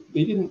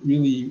they didn't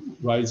really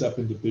rise up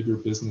into bigger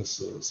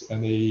businesses,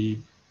 and they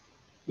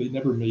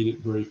never made it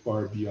very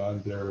far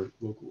beyond their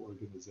local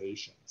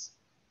organizations.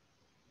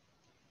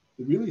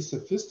 The really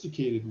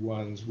sophisticated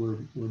ones were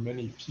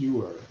many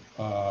fewer.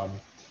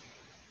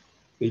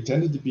 They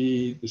tended to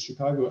be, the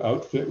Chicago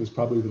outfit was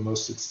probably the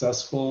most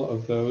successful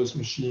of those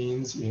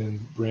machines in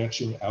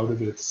branching out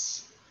of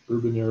its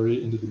urban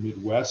area into the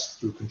Midwest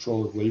through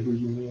control of labor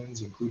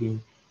unions,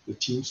 including the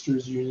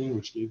Teamsters Union,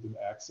 which gave them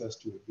access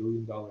to $1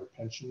 billion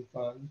pension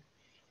fund,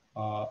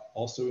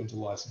 also into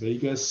Las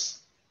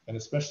Vegas, and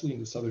especially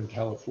into Southern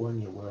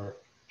California, where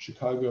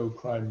Chicago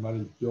crime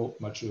money built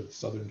much of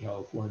Southern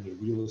California,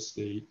 real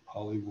estate,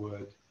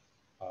 Hollywood,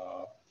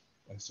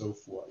 and so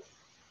forth.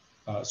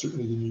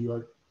 Certainly the New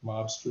York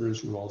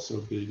mobsters were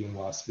also big in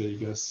Las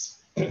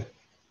Vegas.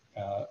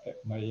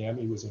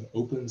 Miami was an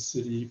open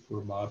city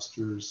for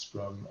mobsters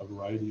from a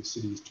variety of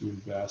cities to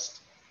invest.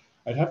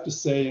 I'd have to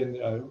say,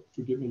 and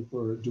forgive me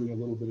for doing a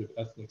little bit of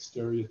ethnic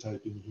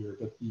stereotyping here,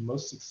 but the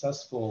most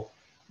successful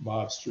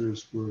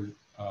mobsters were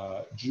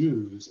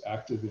Jews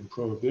active in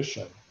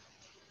Prohibition,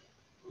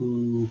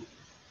 who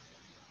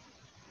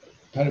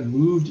kind of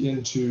moved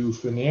into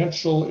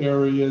financial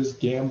areas,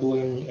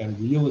 gambling and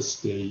real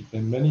estate,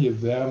 and many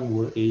of them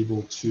were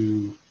able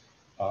to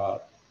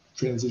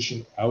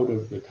transition out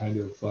of the kind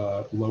of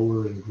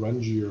lower and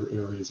grungier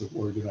areas of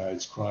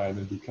organized crime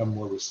and become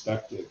more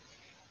respected.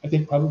 I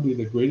think probably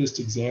the greatest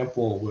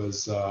example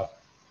was Mo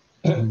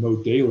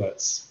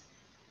Dalitz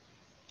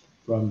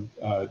from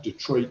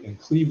Detroit and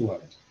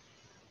Cleveland,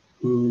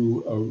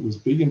 who was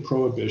big in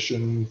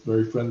Prohibition,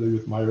 very friendly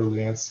with Meyer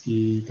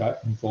Lansky,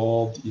 got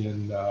involved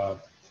in the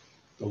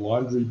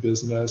laundry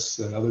business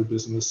and other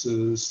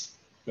businesses,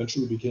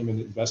 eventually became an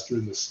investor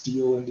in the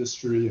steel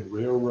industry and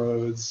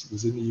railroads,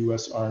 was in the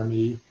US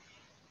Army.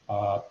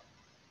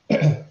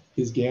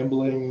 His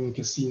gambling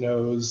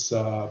casinos,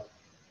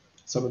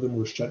 some of them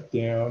were shut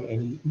down,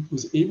 and he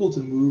was able to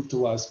move to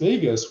Las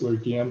Vegas where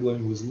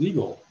gambling was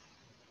legal,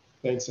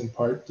 thanks in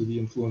part to the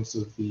influence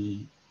of the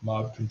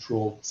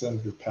mob-controlled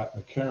Senator Pat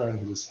McCarran,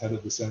 who was head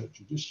of the Senate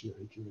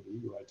Judiciary Committee,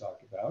 who I talk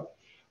about.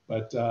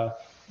 But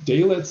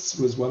Dalitz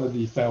was one of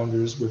the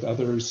founders, with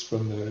others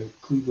from the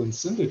Cleveland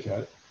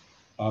Syndicate,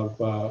 of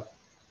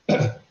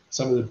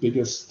some of the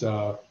biggest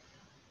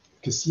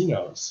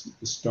casinos,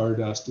 the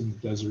Stardust and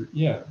the Desert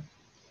Inn.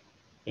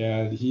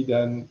 And he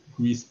then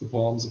greased the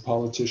palms of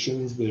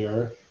politicians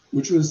there,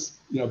 which was,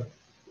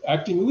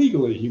 acting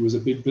legally. He was a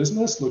big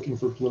business looking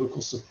for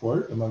political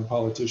support among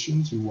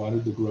politicians who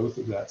wanted the growth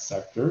of that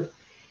sector.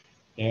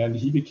 And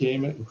he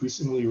became an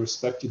increasingly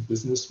respected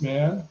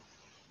businessman.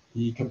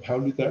 He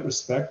compounded that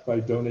respect by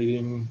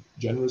donating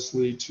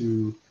generously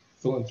to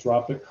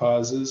philanthropic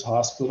causes,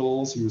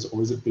 hospitals. He was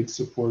always a big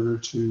supporter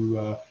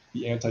to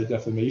the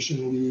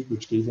Anti-Defamation League,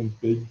 which gave him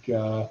big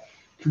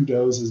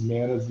kudos as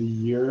Man of the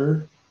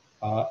Year.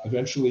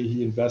 Eventually,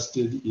 he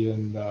invested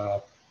in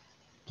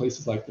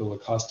places like the La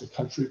Costa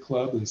Country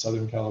Club in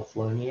Southern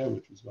California,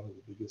 which was one of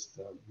the biggest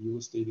real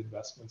estate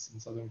investments in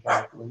Southern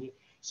California.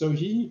 So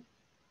he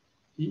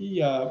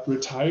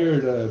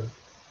retired a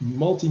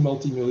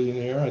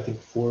multi-millionaire. I think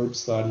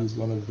Forbes thought he was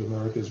one of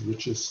America's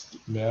richest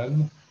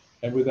men.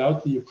 And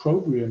without the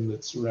opprobrium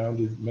that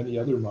surrounded many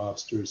other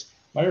mobsters,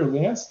 Meyer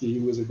Lansky,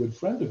 who was a good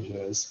friend of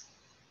his,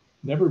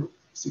 never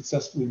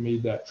successfully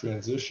made that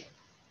transition.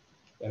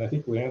 And I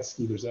think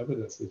Lansky, there's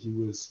evidence that he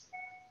was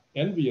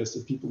envious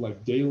of people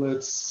like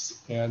Dalitz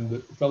and the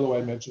fellow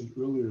I mentioned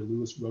earlier,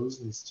 Louis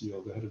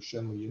Rosenstiel, the head of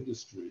Schenley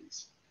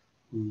Industries,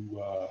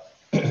 who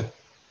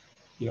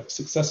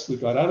successfully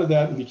got out of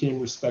that and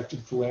became respected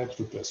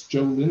philanthropists.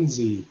 Joe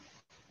Lindsay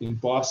in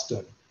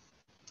Boston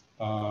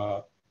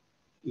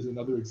is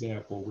another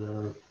example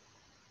where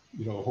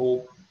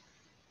whole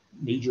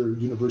major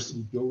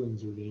university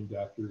buildings are named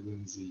after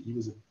Lindsay. He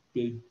was a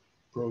big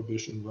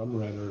prohibition rum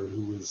runner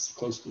who was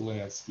close to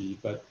Lansky,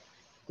 but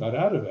got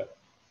out of it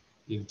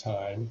in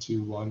time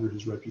to launder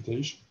his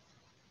reputation.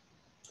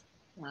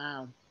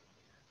 Wow.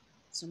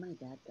 So many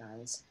bad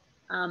guys.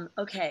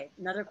 Okay,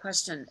 another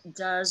question.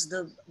 Does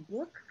the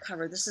book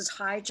cover, this is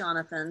Hi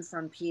Jonathan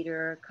from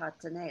Peter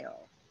Cataneo.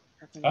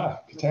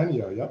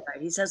 Cataneo, yep.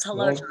 Right. He says,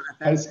 hello, Jonathan.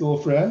 High school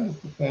friend,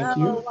 thank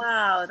you. Oh,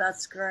 wow,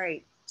 that's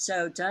great.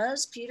 So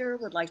Peter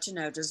would like to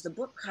know, does the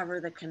book cover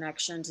the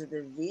connection to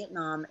the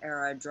Vietnam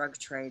era drug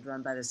trade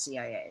run by the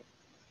CIA?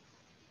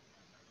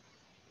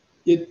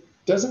 It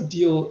doesn't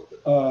deal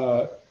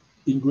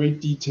in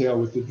great detail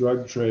with the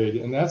drug trade,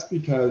 and that's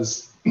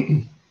because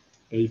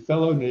a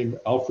fellow named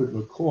Alfred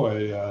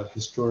McCoy, a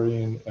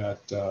historian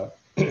at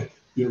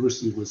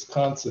University of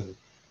Wisconsin,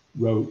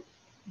 wrote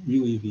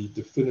really the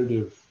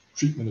definitive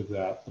treatment of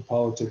that, The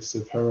Politics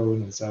of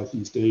Heroin in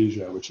Southeast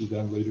Asia, which he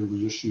then later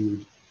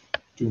reissued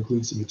to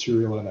include some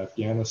material on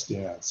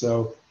Afghanistan.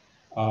 So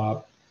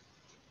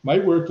my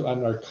work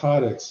on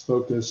narcotics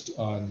focused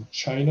on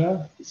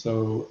China,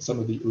 so some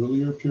of the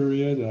earlier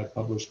period, and I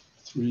published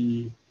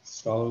 3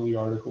 scholarly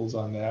articles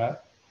on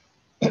that.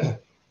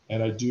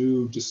 And I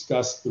do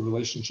discuss the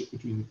relationship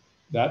between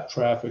that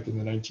traffic in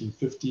the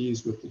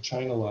 1950s with the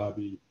China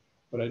lobby,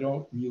 but I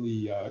don't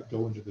really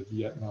go into the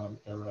Vietnam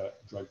era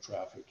drug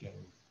trafficking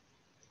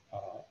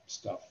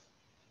stuff.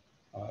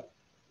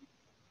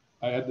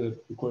 I had to,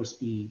 of course,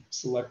 be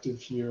selective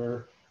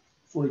here.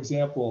 For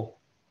example,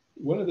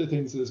 one of the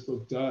things this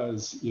book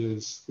does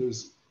is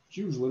there's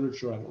huge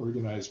literature on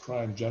organized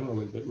crime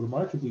generally, but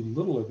remarkably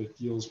little of it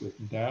deals with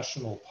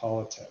national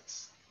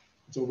politics.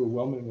 It's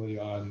overwhelmingly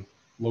on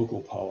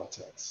local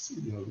politics,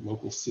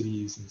 local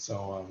cities and so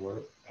on, where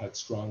it had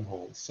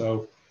strongholds.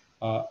 So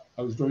I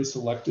was very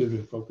selective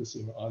in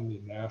focusing on the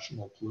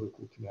national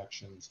political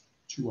connections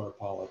to our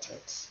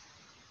politics.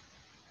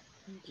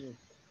 Thank you.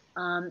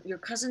 Your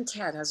cousin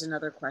Ted has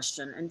another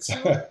question.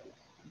 Until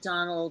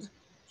Donald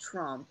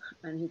Trump,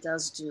 and he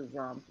does do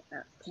rump,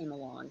 came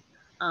along,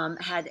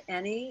 had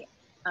any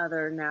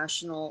other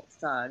national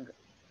thug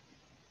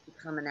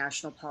become a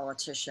national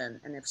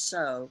politician? And if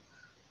so,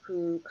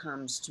 who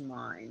comes to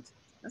mind?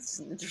 That's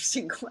an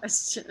interesting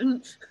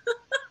question.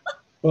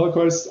 Well, of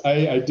course,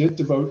 I did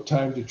devote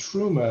time to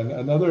Truman.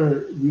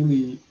 Another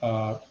really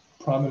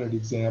prominent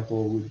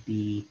example would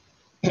be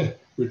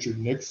Richard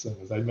Nixon.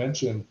 As I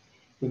mentioned,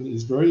 in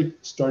his very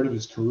start of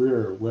his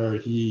career, where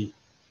he,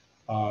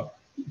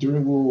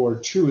 during World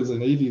War II as a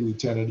Navy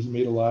lieutenant, he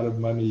made a lot of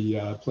money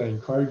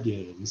playing card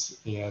games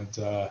and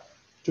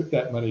took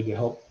that money to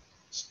help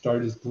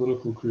start his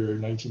political career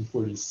in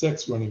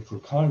 1946, running for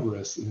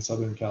Congress in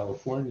Southern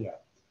California,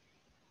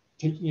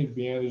 taking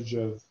advantage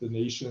of the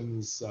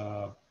nation's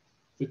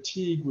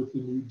fatigue with the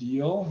New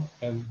Deal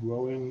and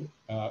growing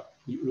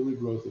the early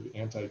growth of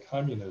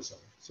anti-communism.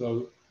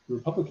 So the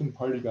Republican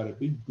Party got a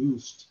big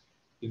boost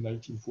in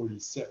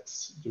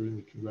 1946 during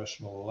the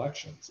congressional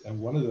elections. And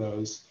one of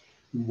those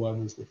who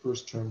won was the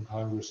first term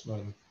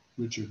Congressman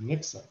Richard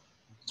Nixon.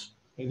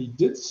 And he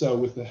did so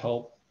with the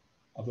help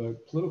of a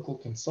political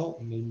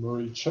consultant named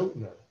Murray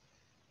Chotiner,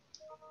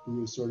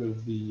 who was sort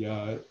of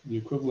the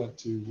equivalent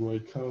to Roy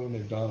Cohn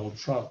and Donald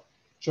Trump.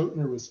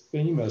 Chotiner was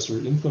famous or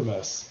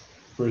infamous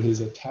for his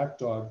attack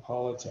dog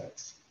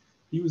politics.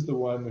 He was the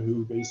one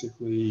who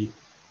basically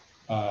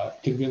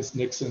convinced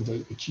Nixon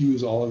to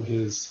accuse all of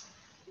his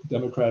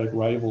Democratic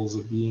rivals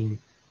of being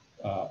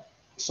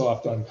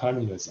soft on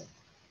communism.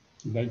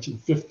 In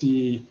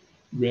 1950,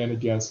 ran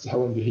against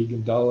Helen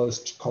Gahagan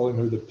Dulles, calling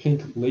her the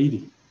Pink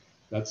Lady.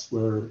 That's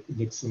where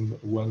Nixon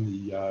won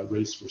the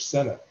race for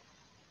Senate.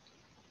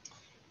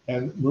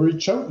 And Murray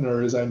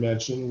Chotiner, as I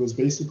mentioned, was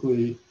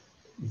basically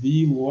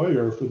the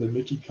lawyer for the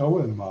Mickey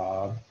Cohen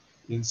mob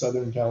in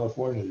Southern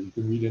California. You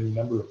can read any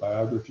number of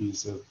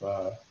biographies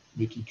of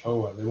Mickey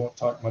Cohen. They won't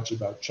talk much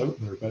about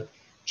Chotiner, but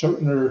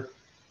Chotiner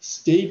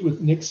stayed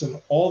with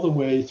Nixon all the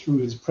way through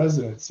his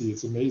presidency.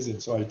 It's amazing.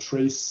 So I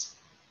trace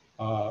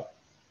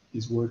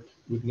his work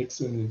with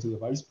Nixon into the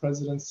vice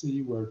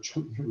presidency, where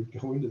Truman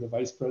would go into the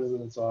vice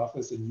president's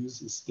office and use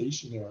his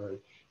stationery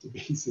to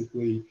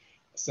basically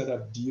set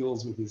up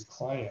deals with his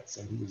clients.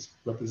 And he was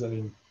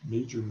representing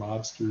major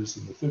mobsters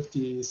in the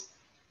 50s,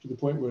 to the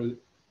point where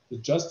the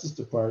Justice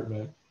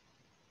Department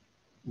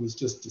was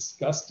just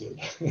disgusted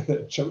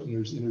at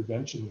Chotner's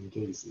intervention in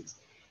cases.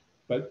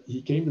 But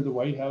he came to the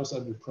White House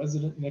under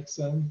President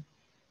Nixon.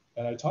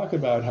 And I talk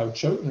about how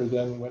Chotner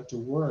then went to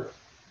work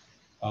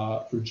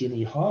for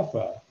Jimmy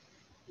Hoffa,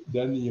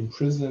 then the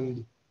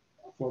imprisoned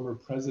former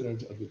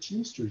president of the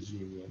Teamsters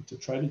Union, to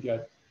try to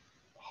get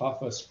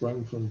Hoffa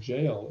sprung from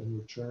jail in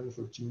return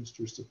for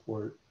Teamster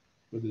support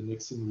for the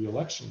Nixon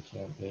re-election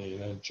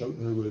campaign. And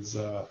Chotner was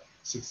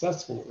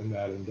successful in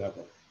that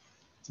endeavor.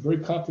 It's a very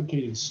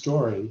complicated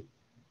story,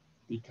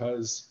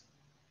 because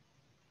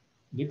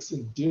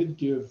Nixon did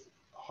give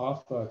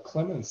Hoffa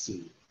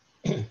clemency,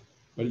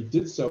 but he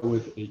did so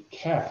with a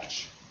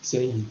catch,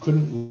 saying he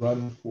couldn't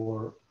run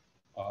for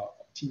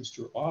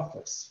Teamster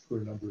office for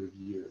a number of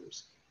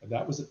years. And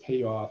that was a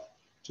payoff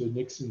to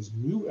Nixon's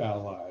new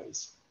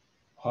allies,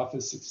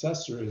 Hoffa's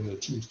successor in the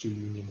Teamster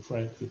Union,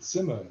 Frank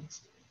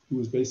Fitzsimmons, who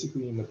was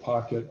basically in the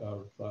pocket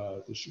of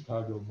the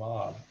Chicago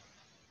mob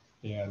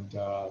and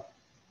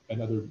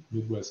other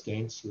Midwest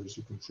gangsters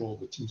who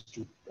controlled the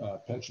Teamster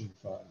pension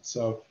fund.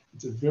 So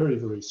it's a very,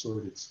 very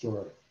sordid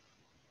story.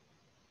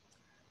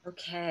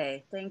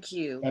 Okay, thank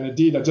you. And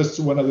indeed, just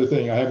one other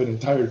thing, I have an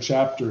entire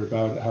chapter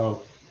about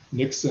how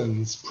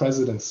Nixon's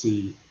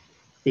presidency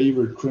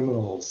favored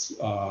criminals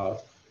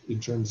in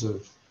terms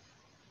of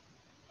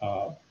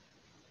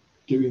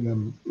giving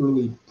them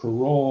early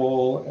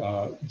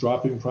parole,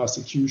 dropping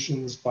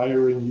prosecutions,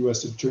 firing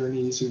US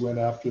attorneys who went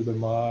after the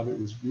mob. It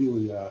was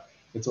really,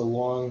 it's a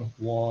long,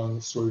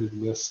 long sordid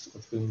list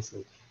of things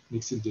that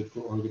Nixon did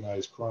for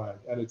organized crime.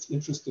 And it's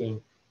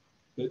interesting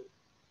that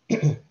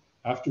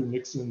after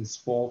Nixon's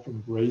fall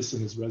from grace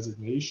and his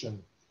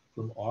resignation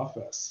from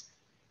office,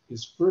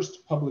 his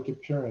first public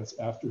appearance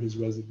after his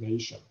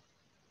resignation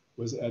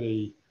was at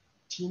a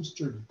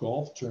Teamster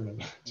golf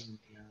tournament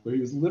where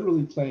he was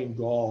literally playing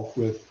golf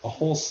with a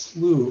whole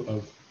slew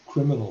of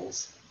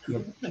criminals. You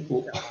know,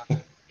 people.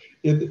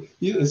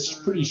 It's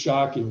pretty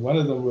shocking. One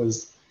of them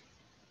was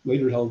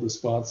later held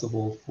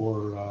responsible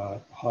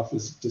for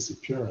Hoffa's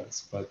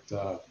disappearance, but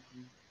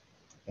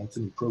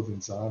Anthony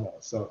Provenzano.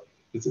 So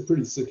it's a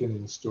pretty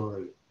sickening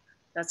story.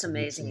 That's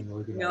amazing.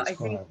 You know, I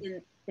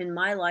think in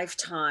my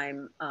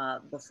lifetime,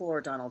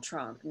 before Donald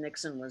Trump,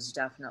 Nixon was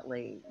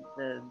definitely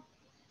the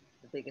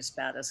biggest,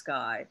 baddest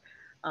guy.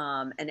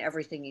 And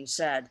everything you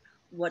said.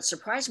 What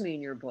surprised me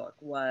in your book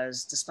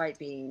was, despite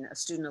being a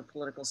student of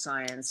political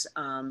science,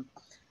 and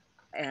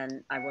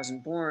I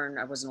wasn't born,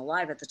 I wasn't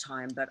alive at the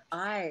time, but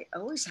I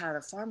always had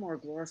a far more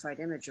glorified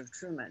image of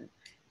Truman.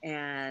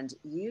 And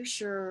you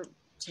sure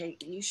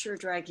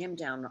drag him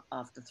down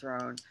off the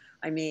throne.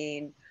 I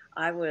mean,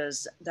 that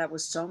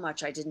was so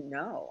much I didn't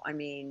know. I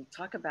mean,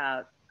 talk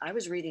about, I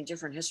was reading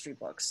different history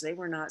books. They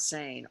were not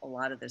saying a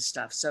lot of this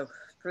stuff. So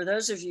for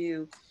those of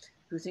you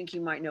who think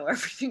you might know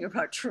everything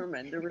about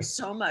Truman, there was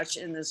so much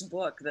in this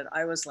book that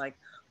I was like,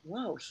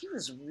 whoa, he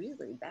was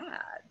really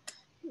bad.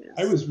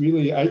 I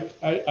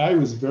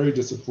was very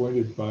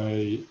disappointed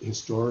by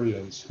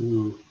historians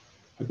who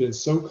have been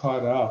so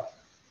caught up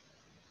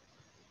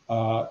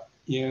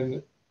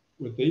in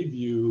what they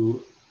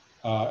view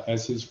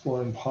as his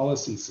foreign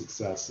policy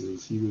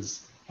successes. He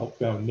helped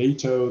found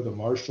NATO, the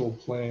Marshall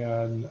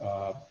Plan,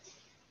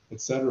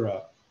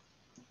 etc.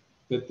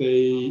 That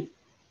they,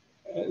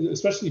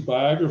 especially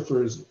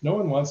biographers, no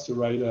one wants to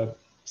write a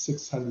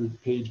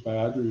 600-page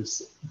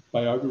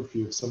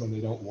biography of someone they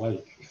don't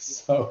like.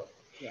 So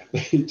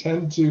they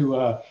tend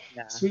to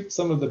sweep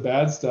some of the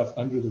bad stuff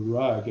under the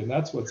rug. And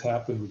that's what's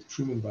happened with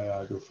Truman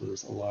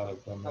biographers, a lot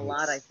of them.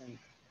 I think.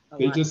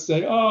 They just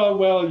say, oh,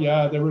 well,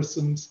 yeah, there were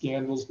some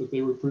scandals, but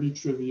they were pretty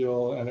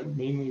trivial. And it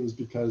mainly was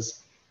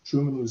because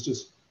Truman was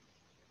just,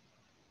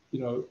 you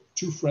know,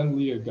 too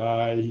friendly a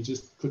guy. He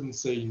just couldn't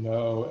say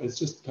no. It's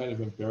just kind of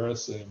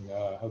embarrassing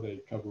how they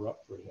cover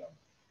up for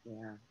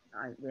him.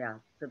 Yeah,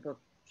 the book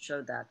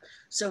showed that.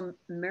 So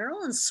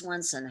Marilyn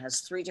Swenson has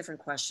 3 different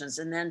questions.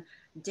 And then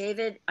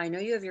David, I know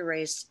you have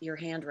your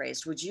hand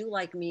raised. Would you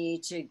like me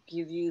to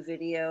give you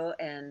video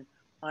and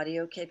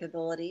audio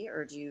capability,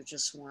 or do you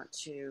just want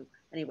to?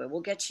 Anyway,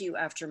 we'll get to you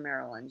after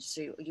Marilyn.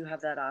 So you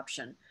have that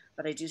option,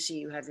 but I do see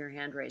you have your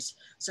hand raised.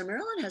 So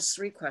Marilyn has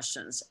 3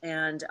 questions.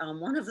 And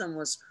one of them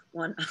was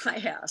one I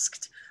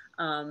asked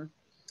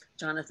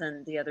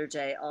Jonathan the other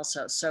day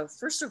also. So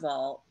first of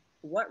all,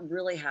 what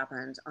really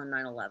happened on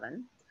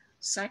 9/11?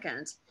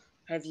 Second,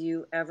 have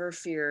you ever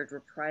feared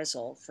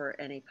reprisal for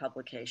any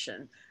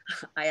publication?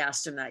 I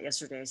asked him that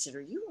yesterday. I said,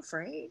 are you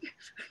afraid?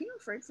 Are you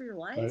afraid for your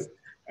life? Right.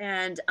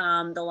 And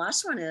the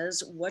last one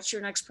is, what's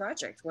your next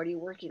project? What are you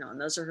working on?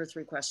 Those are her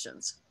 3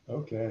 questions.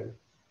 Okay.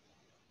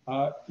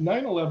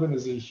 9/11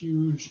 is a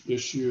huge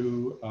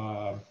issue.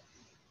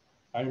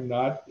 I'm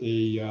not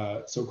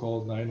a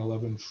so-called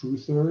 9/11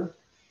 truther,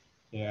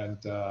 and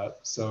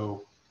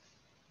so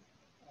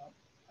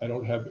I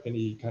don't have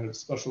any kind of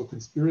special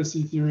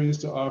conspiracy theories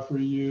to offer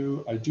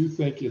you. I do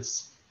think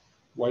it's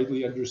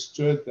widely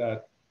understood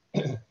that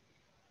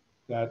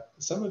that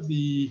some of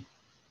the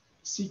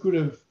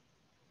secretive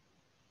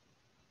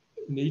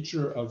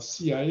nature of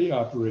CIA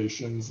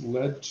operations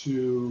led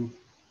to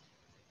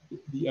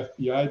the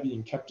FBI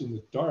being kept in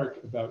the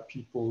dark about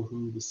people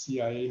who the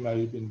CIA might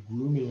have been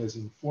grooming as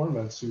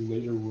informants who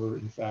later were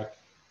in fact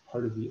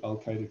part of the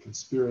Al-Qaeda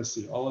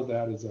conspiracy. All of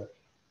that is a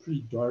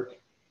pretty dark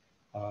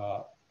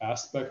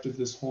aspect of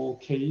this whole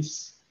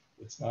case.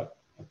 It's not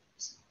a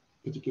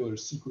particular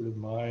secret of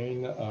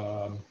mine.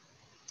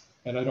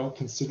 And I don't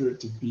consider it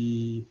to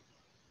be,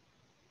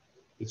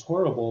 it's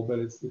horrible, but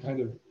it's the kind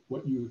of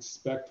what you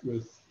expect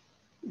with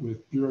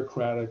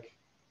bureaucratic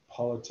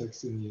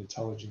politics in the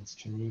intelligence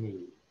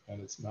community. And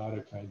it's not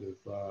a kind of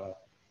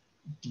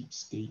deep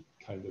state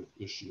kind of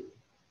issue.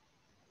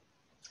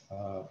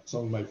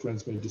 Some of my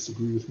friends may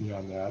disagree with me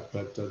on that,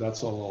 but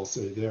that's all I'll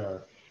say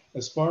there.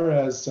 As far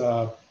as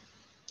I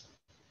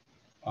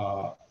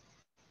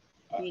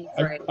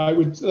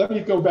would, let me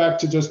go back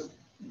to just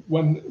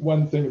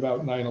one thing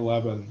about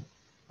 9/11,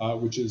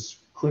 which is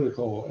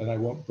critical, and I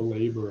won't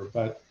belabor,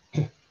 but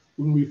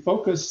when we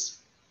focus,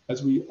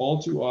 as we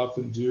all too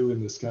often do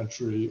in this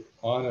country,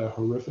 on a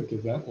horrific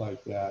event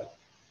like that,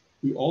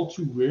 we all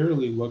too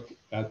rarely look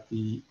at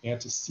the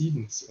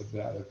antecedents of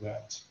that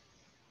event.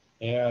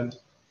 And,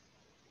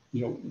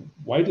 you know,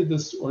 why did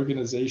this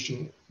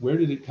organization, where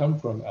did it come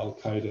from,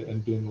 Al-Qaeda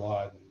and bin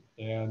Laden?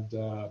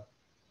 And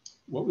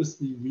what was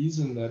the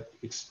reason that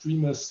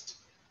extremist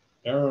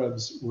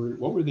Arabs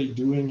what were they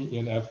doing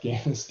in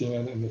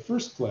Afghanistan in the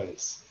first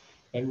place?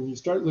 And when you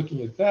start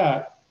looking at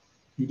that,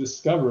 you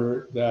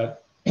discover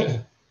that,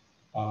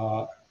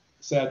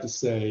 sad to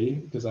say,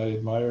 because I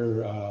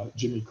admire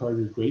Jimmy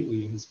Carter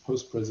greatly in his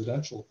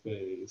post-presidential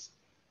phase,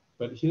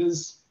 but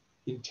his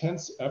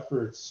intense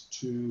efforts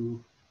to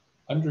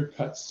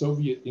undercut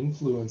Soviet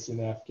influence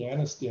in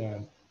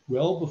Afghanistan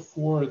well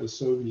before the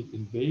Soviet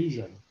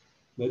invasion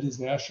led his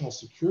national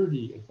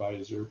security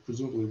advisor,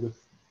 presumably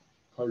with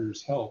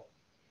Carter's help,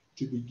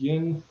 to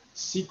begin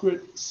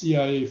secret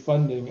CIA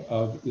funding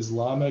of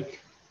Islamic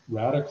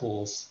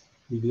radicals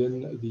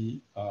within the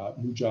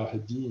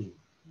Mujahideen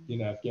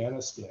in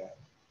Afghanistan.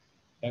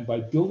 And by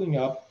building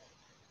up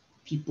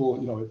people,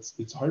 you know,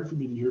 it's hard for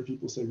me to hear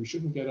people say we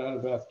shouldn't get out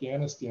of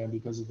Afghanistan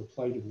because of the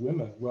plight of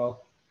women.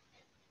 Well,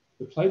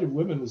 the plight of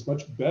women was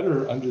much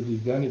better under the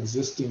then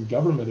existing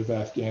government of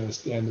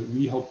Afghanistan that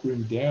we helped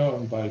bring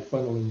down by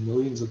funneling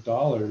millions of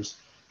dollars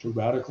to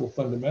radical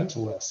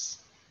fundamentalists.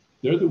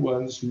 They're the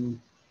ones who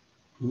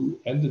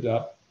ended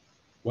up,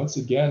 once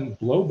again,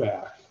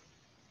 blowback.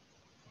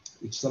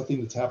 It's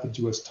something that's happened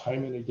to us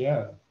time and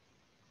again.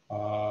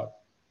 I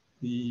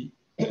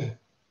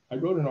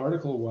wrote an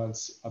article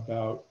once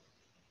about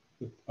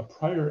a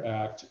prior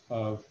act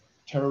of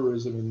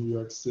terrorism in New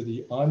York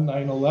City on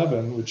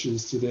 9/11, which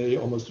is today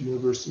almost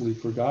universally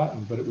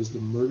forgotten, but it was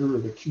the murder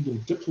of a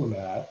Cuban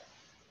diplomat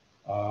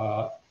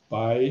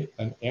by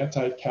an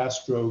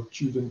anti-Castro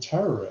Cuban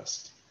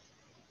terrorist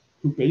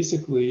who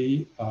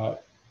basically,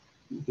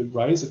 the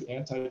rise of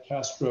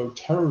anti-Castro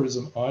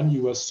terrorism on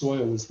US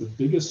soil was the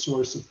biggest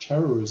source of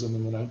terrorism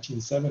in the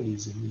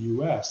 1970s in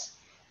the US.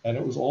 And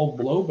it was all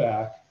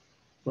blowback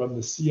from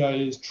the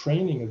CIA's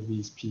training of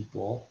these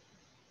people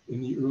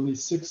in the early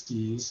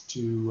 60s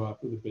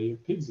for the Bay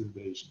of Pigs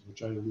invasion,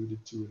 which I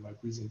alluded to in my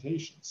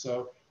presentation.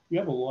 So we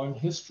have a long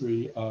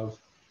history of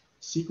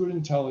secret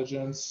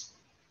intelligence,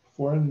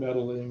 foreign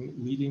meddling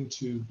leading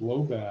to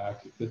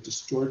blowback that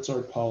distorts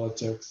our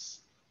politics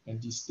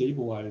and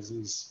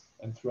destabilizes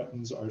and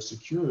threatens our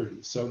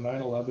security. So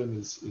 9/11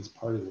 is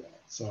part of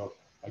that. So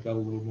I got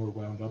a little more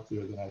wound up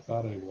there than I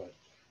thought I would.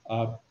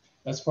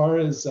 As far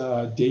as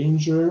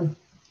danger,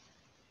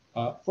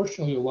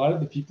 fortunately, a lot of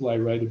the people I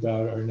write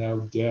about are now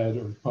dead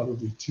or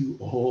probably too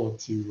old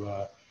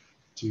to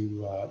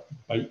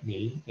bite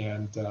me.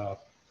 And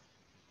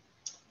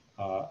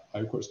I,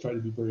 of course, try to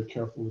be very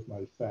careful with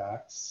my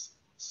facts.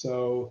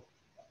 So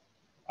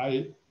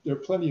there are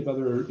plenty of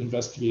other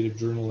investigative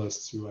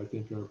journalists who I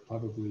think are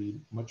probably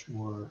much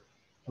more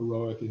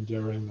heroic and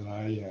daring than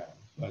I am.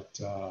 But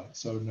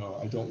so no,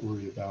 I don't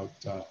worry about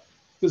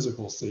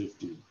physical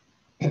safety.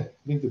 I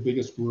think the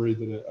biggest worry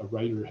that a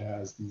writer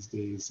has these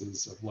days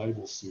is of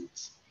libel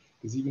suits,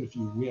 because even if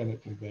you win,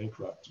 it can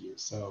bankrupt you.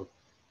 So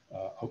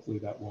hopefully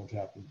that won't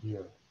happen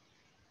here.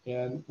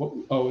 And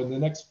and the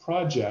next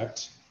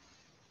project,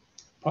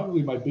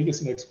 probably my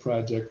biggest next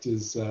project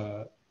is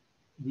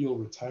real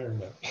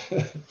retirement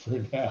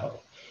for now.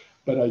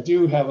 But I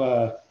do have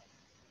a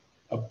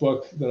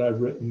book that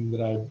I've written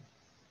that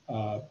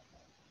I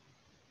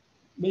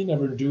may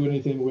never do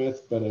anything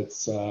with, but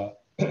it's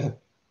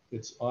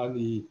it's on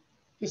the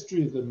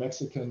history of the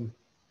Mexican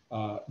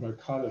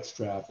narcotics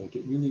traffic.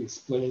 It really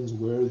explains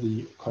where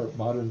the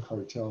modern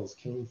cartels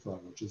came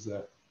from, which is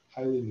a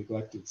highly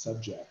neglected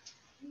subject.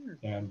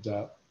 And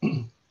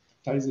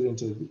ties it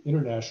into the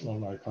international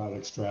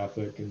narcotics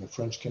traffic and the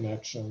French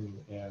connection,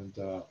 and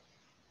a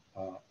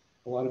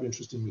lot of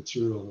interesting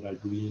material that I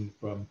gleaned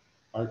from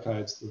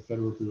archives of the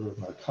Federal Bureau of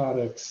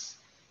Narcotics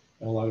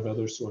and a lot of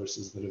other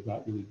sources that have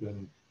not really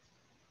been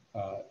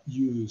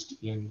used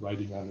in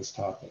writing on this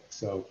topic.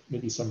 So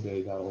maybe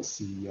someday that'll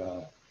see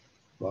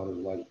broader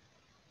light.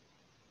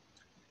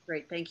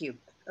 Great, thank you.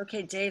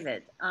 Okay,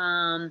 David.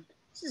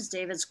 This is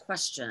David's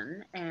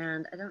question,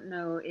 and I don't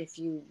know if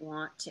you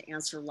want to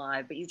answer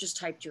live, but you just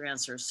typed your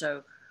answer.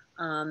 So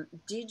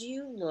did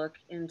you look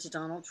into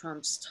Donald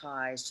Trump's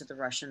ties to the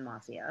Russian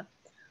mafia?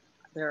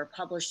 There are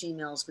published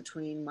emails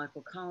between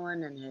Michael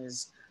Cohen and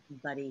his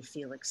buddy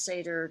Felix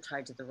Sater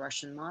tied to the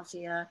Russian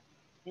mafia.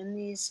 In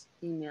these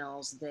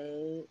emails,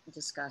 they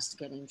discussed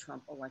getting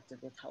Trump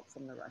elected with help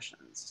from the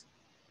Russians.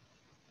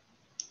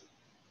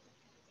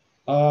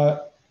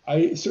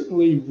 I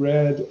certainly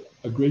read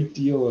a great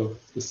deal of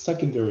the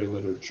secondary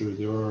literature.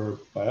 There are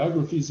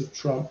biographies of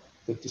Trump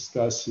that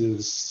discuss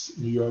his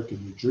New York and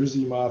New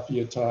Jersey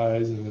mafia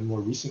ties, and then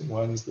more recent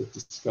ones that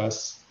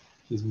discuss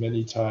his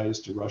many ties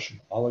to Russian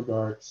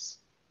oligarchs.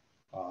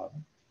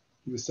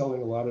 He was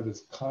selling a lot of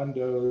his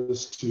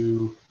condos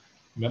to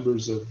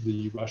members of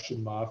the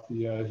Russian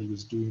mafia. He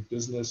was doing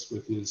business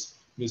with his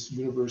Miss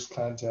Universe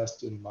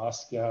contest in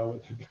Moscow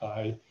with a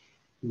guy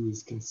who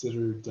is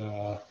considered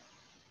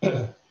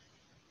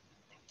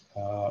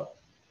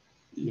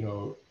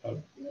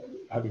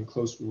having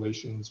close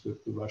relations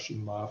with the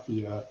Russian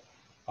mafia.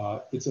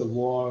 It's a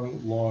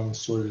long, long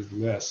sordid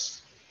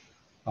list.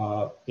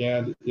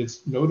 And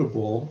it's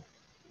notable,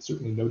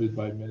 certainly noted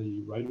by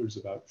many writers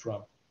about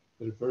Trump,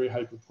 that a very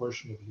high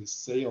proportion of his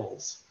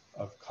sales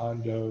of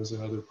condos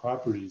and other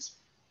properties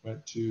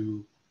went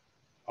to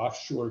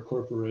offshore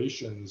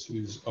corporations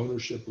whose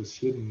ownership was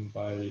hidden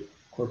by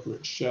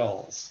corporate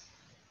shells.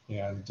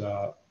 And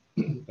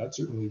that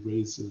certainly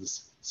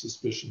raises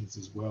suspicions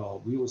as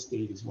well. Real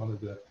estate is one of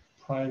the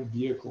prime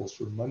vehicles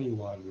for money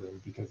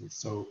laundering because it's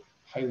so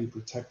highly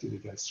protected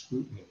against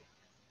scrutiny.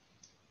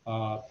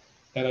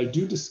 And I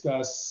do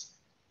discuss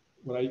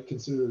what I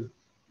consider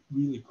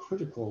really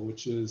critical,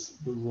 which is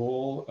the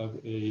role of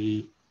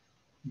a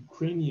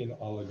Ukrainian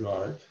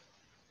oligarch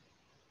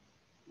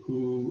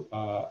who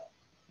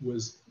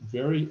was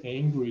very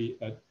angry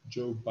at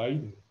Joe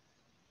Biden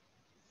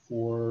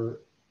for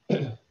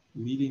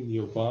leading the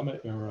Obama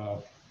era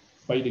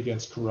fight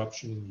against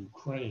corruption in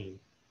Ukraine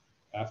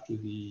after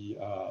the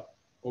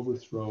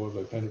overthrow of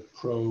a kind of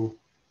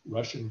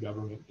pro-Russian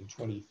government in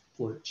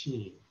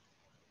 2014.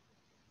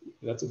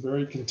 That's a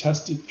very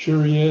contested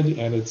period,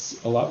 and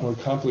it's a lot more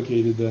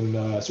complicated than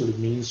sort of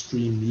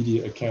mainstream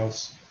media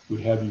accounts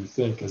would have you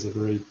think, as a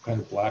very kind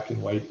of black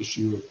and white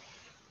issue of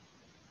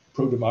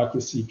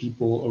pro-democracy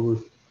people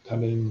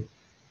overcoming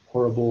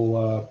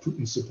horrible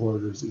Putin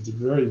supporters. It's a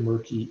very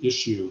murky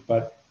issue,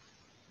 but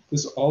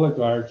this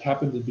oligarch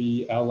happened to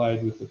be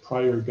allied with the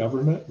prior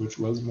government, which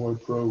was more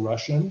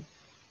pro-Russian.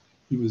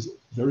 He was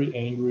very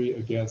angry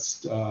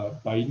against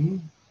Biden,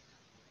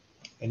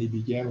 and he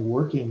began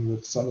working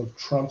with some of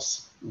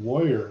Trump's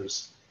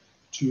lawyers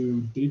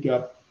to dig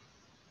up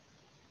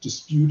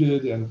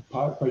disputed and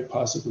quite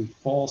possibly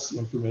false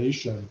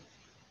information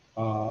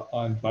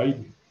on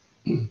Biden.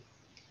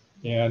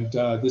 And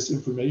this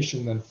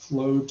information then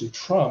flowed to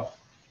Trump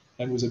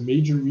and was a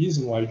major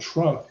reason why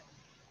Trump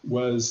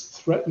was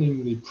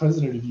threatening the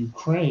president of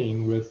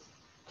Ukraine with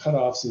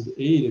cutoffs of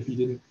aid if he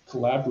didn't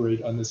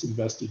collaborate on this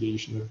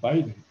investigation of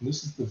Biden. And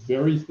this is the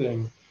very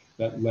thing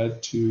that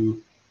led to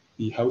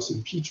the House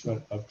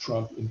impeachment of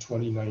Trump in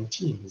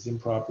 2019, his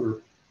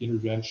improper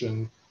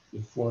intervention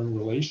in foreign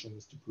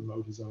relations to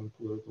promote his own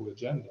political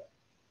agenda.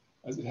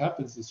 As it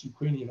happens, this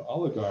Ukrainian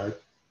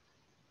oligarch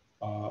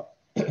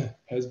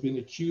has been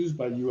accused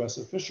by US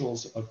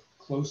officials of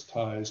close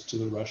ties to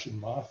the Russian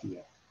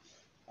mafia.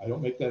 I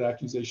don't make that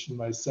accusation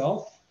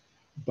myself,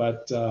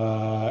 but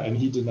and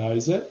he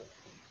denies it,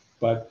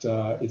 but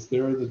it's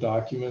there are the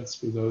documents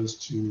for those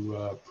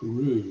to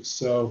peruse.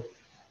 So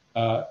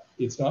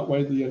it's not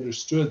widely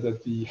understood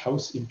that the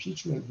House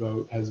impeachment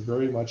vote has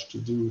very much to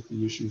do with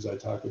the issues I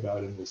talk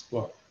about in this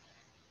book.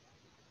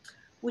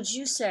 Would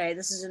you say,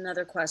 this is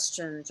another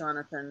question,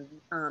 Jonathan,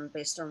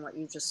 based on what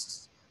you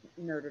just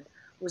noted,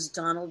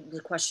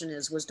 the question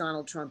is, was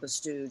Donald Trump a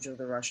stooge of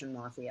the Russian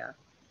mafia?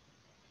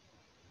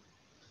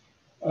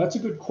 That's a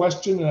good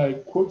question, and I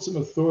quote some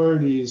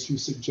authorities who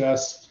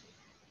suggest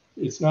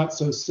it's not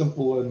so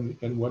simple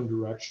and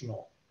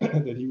one-directional,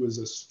 that he was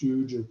a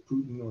stooge of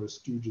Putin or a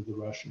stooge of the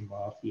Russian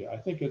mafia. I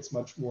think it's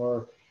much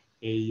more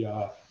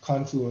a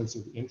confluence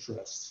of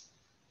interests.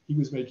 He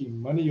was making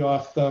money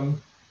off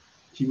them.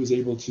 He was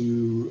able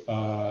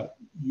to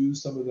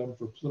use some of them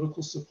for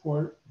political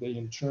support. They,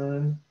 in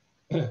turn,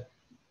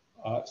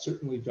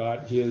 certainly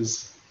got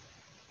his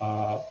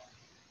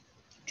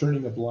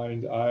turning a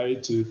blind eye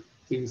to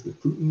things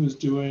that Putin was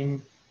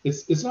doing.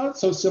 It's not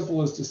so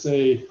simple as to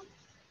say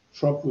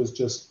Trump was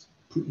just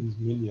Putin's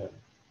minion.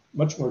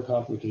 Much more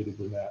complicated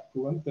than that. For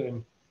one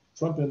thing,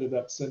 Trump ended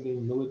up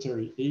sending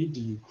military aid to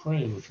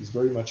Ukraine, which was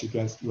very much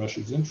against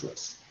Russia's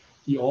interests.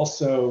 He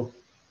also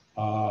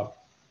uh,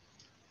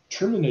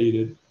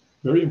 terminated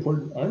very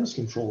important arms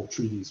control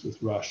treaties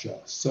with Russia.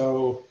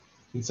 So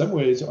in some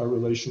ways, our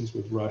relations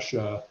with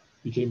Russia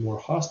became more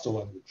hostile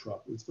under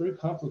Trump. It's very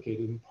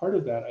complicated. And part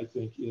of that, I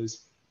think,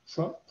 is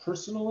Trump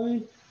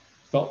personally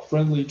felt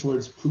friendly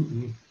towards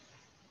Putin,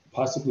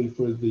 possibly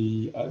for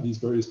these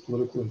various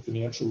political and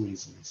financial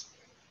reasons.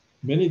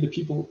 Many of the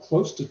people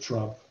close to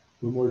Trump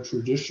were more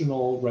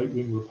traditional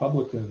right-wing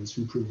Republicans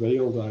who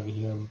prevailed on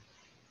him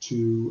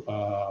to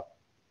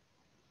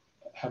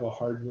have a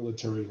hard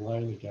military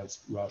line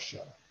against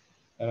Russia.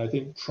 And I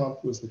think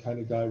Trump was the kind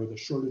of guy with a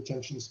short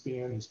attention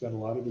span who spent a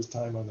lot of his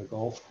time on the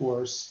golf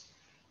course,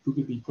 who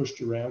could be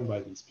pushed around by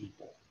these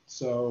people.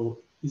 So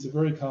he's a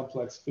very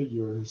complex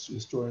figure, and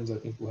historians, I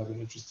think, will have an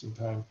interesting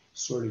time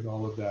sorting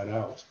all of that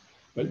out.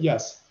 But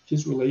yes,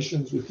 his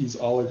relations with these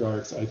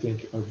oligarchs, I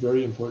think, are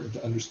very important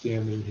to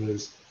understanding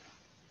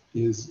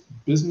his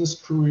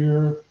business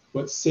career,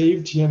 what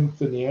saved him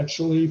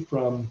financially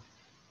from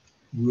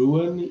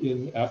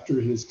ruin after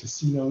his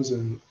casinos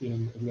in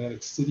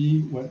Atlantic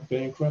City went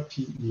bankrupt.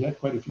 He had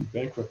quite a few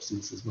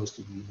bankruptcies, as most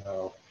of you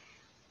know.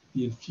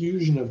 The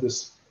infusion of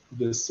this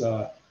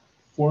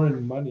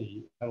foreign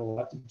money had a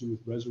lot to do with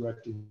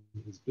resurrecting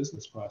his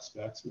business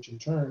prospects, which in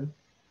turn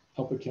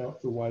help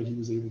account for why he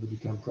was able to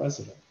become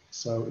president.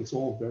 So it's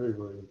all very,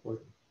 very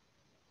important.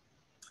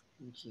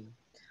 Thank you.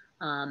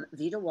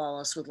 Vita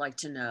Wallace would like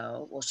to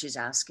know, well, she's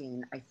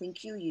asking, I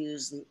think you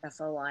use the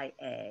FOIA,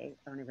 I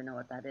don't even know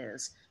what that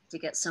is, to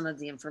get some of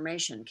the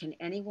information. Can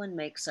anyone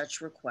make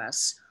such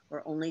requests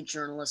or only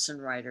journalists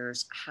and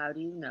writers? How do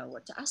you know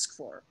what to ask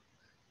for?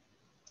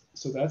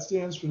 So that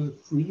stands for the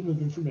Freedom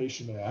of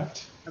Information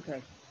Act,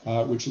 okay.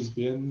 Which has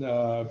been,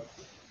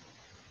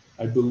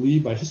 I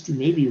believe, my history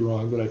may be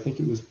wrong, but I think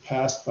it was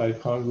passed by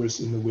Congress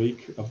in the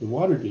wake of the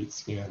Watergate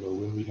scandal,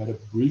 when we had a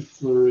brief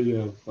flurry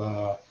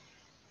of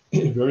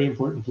very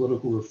important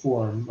political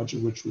reform, much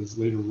of which was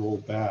later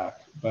rolled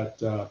back.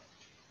 But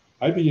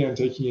I began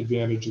taking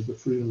advantage of the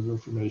Freedom of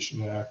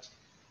Information Act,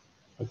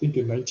 I think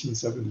in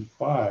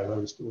 1975. I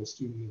was still a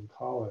student in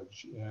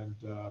college, and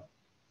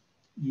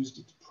used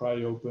it to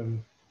pry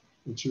open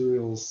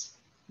materials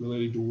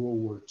related to World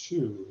War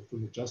II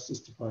from the Justice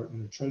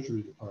Department and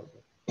Treasury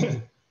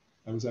Department.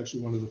 I was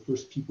actually one of the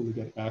first people to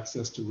get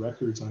access to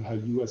records on how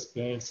US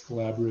banks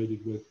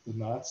collaborated with the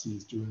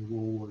Nazis during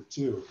World War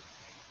II.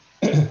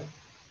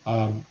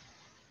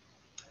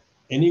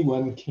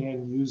 Anyone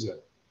can use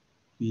it.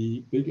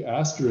 The big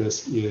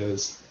asterisk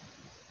is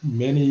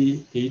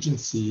many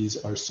agencies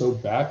are so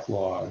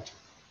backlogged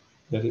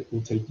that it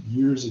will take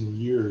years and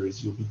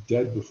years. You'll be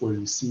dead before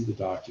you see the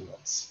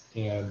documents.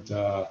 And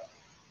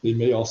they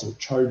may also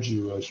charge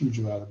you a huge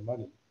amount of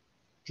money.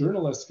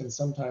 Journalists can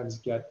sometimes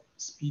get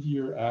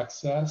speedier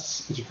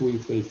access, particularly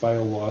if they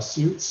file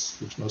lawsuits,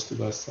 which most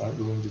of us aren't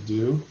willing to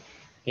do.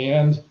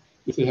 And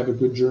if they have a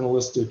good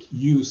journalistic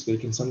use, they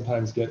can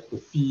sometimes get the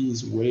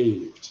fees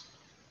waived,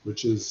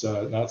 which is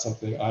not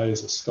something I,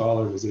 as a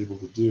scholar, was able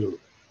to do.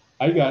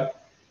 I got,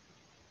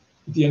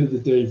 at the end of the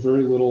day,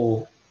 very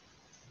little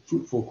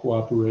fruitful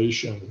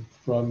cooperation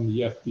from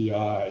the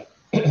FBI.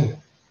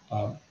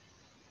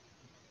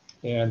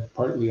 And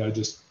partly at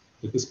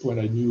this point,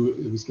 I knew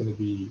it was going to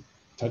be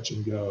touch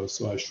and go,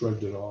 so I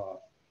shrugged it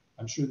off.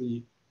 I'm sure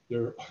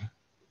their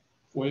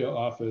FOIA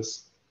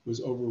office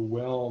was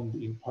overwhelmed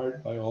in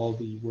part by all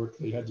the work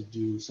they had to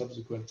do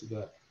subsequent to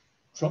the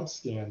Trump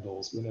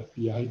scandals, when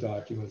FBI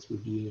documents were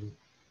being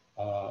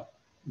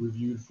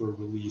reviewed for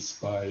release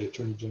by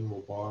Attorney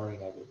General Barr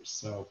and others.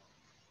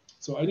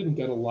 So I didn't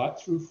get a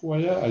lot through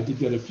FOIA. I did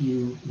get a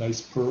few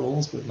nice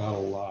pearls, but not a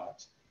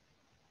lot.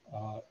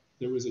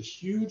 There was a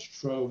huge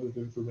trove of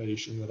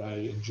information that I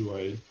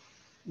enjoyed,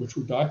 which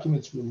were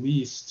documents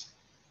released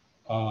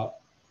through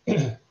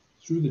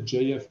the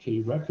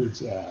JFK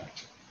Records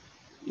Act.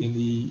 In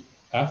the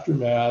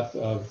aftermath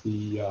of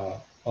the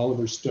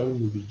Oliver Stone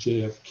movie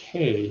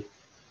JFK,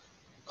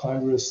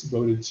 Congress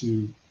voted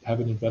to have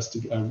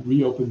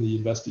reopen the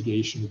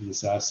investigation of the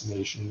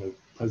assassination of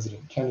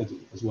President Kennedy,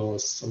 as well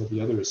as some of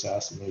the other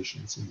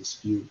assassinations in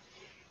dispute.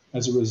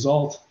 As a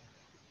result,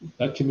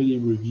 that committee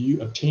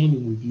obtained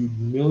and reviewed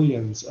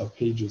millions of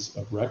pages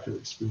of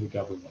records from the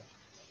government.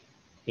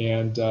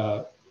 And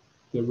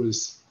there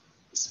was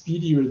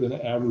speedier than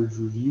average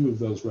review of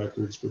those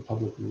records for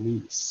public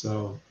release.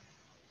 So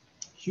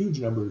huge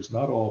numbers,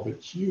 not all,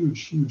 but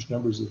huge, huge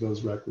numbers of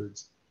those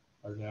records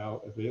are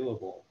now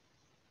available.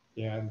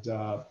 And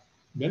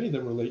many of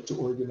them relate to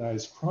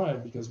organized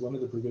crime, because one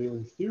of the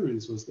prevailing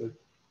theories was that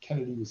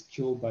Kennedy was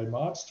killed by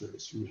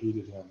mobsters who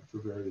hated him for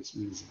various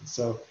reasons.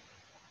 So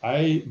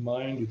I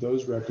mined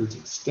those records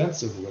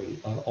extensively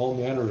on all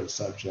manner of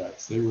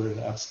subjects. They were an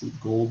absolute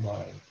gold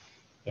mine,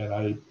 and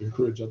I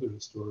encourage other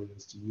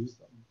historians to use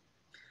them.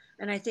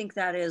 And I think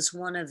that is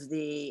one of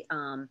the,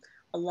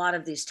 a lot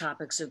of these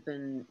topics have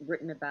been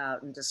written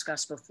about and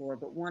discussed before,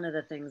 but one of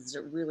the things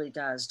that really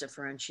does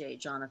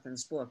differentiate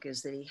Jonathan's book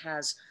is that he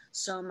has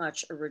so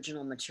much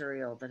original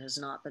material that has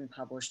not been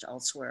published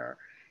elsewhere.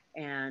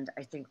 And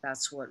I think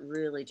that's what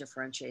really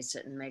differentiates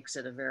it and makes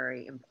it a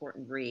very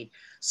important read.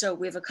 So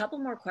we have a couple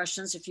more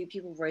questions. A few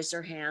people raised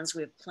their hands.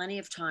 We have plenty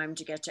of time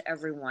to get to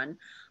everyone.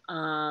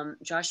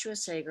 Joshua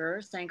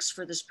Sager, thanks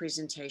for this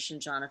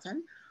presentation,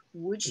 Jonathan.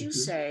 Would you Thank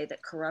you. say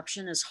that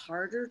corruption is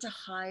harder to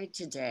hide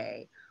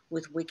today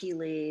with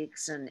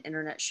WikiLeaks and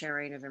internet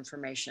sharing of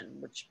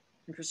information? Which,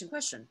 interesting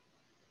question.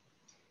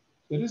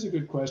 That is a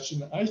good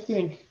question. I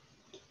think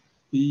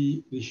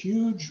the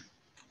huge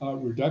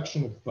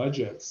reduction of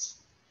budgets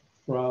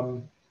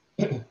from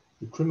the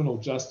criminal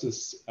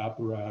justice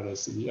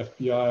apparatus, the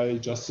FBI,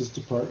 Justice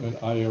Department,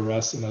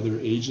 IRS, and other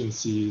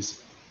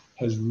agencies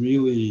has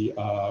really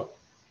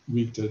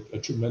wreaked a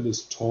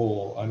tremendous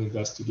toll on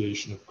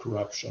investigation of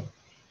corruption.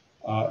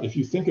 If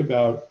you think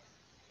about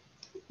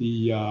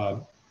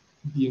the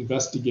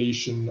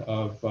investigation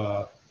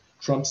of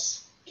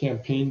Trump's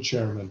campaign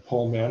chairman,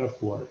 Paul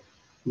Manafort,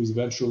 who was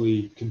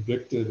eventually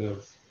convicted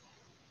of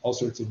all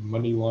sorts of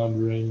money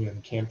laundering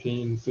and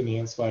campaign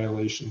finance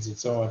violations and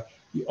so on.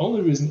 The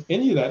only reason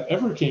any of that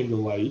ever came to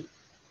light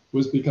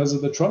was because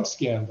of the Trump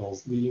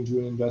scandals leading to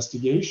an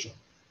investigation.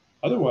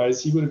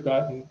 Otherwise, he would have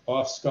gotten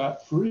off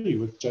scot-free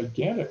with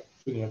gigantic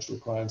financial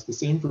crimes. The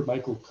same for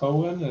Michael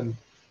Cohen and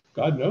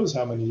God knows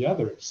how many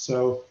others.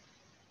 So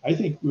I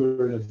think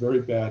we're in a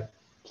very bad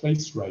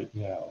place right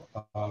now.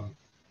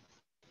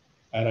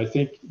 And I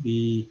think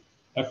the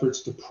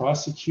efforts to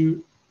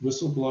prosecute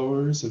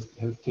whistleblowers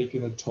have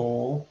taken a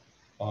toll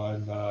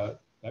on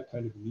that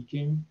kind of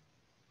leaking.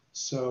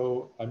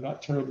 So I'm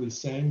not terribly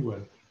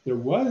sanguine. There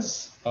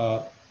was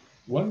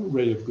one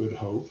ray of good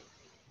hope,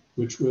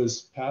 which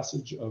was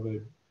passage of a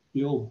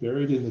bill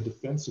buried in the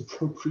Defense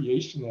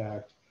Appropriation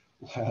Act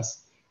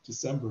last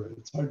December.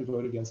 It's hard to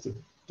vote against a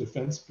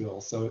defense bill,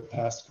 so it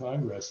passed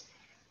Congress,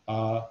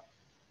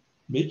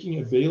 making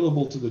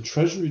available to the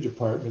Treasury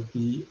Department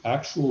the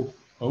actual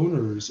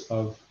owners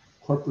of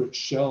corporate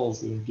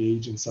shells that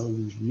engage in some of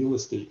these real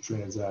estate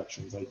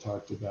transactions I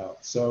talked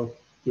about. So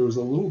there was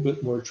a little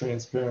bit more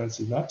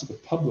transparency, not to the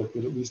public,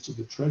 but at least to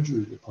the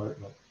Treasury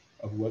Department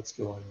of what's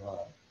going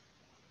on.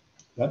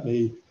 That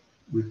may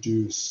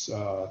reduce.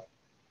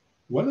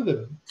 One of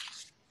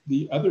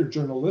the other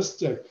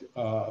journalistic,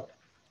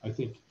 I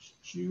think,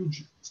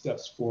 huge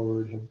steps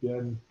forward have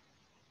been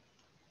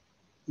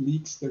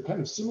leaks. They're kind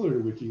of similar to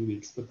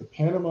WikiLeaks, but the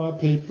Panama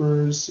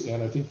Papers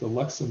and I think the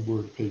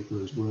Luxembourg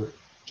Papers were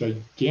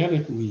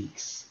gigantic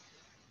leaks.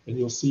 And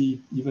you'll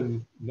see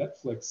even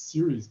Netflix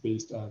series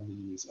based on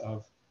these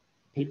of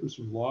papers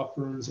from law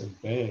firms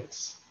and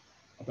banks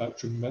about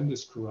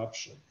tremendous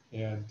corruption.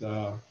 And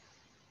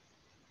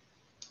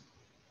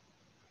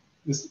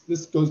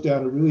this goes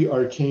down a really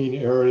arcane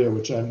area,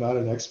 which I'm not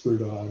an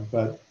expert on,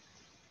 but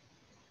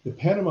the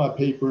Panama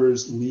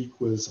Papers leak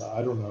was,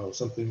 I don't know,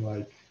 something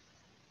like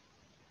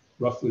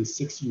roughly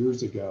 6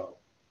 years ago.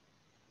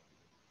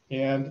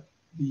 And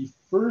the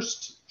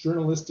first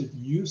journalistic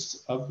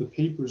use of the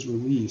papers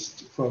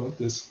released from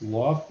this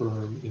law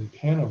firm in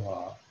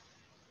Panama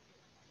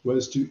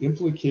was to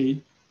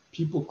implicate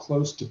people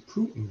close to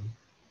Putin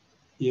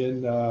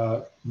in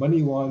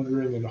money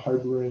laundering and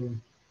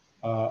harboring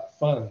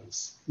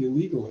funds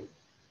illegally.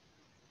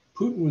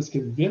 Putin was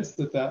convinced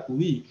that that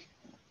leak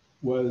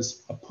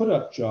was a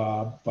put-up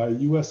job by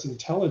US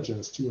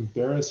intelligence to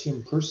embarrass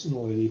him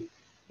personally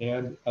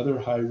and other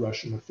high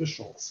Russian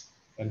officials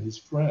and his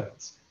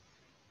friends.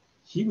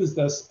 He was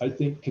thus, I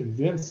think,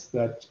 convinced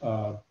that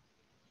the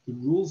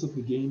rules of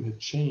the game had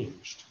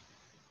changed.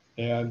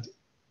 And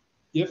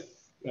if,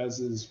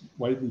 as is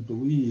widely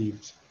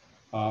believed,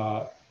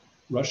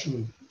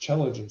 Russian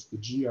intelligence, the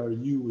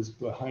GRU, was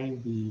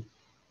behind the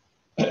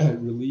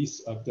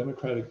release of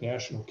Democratic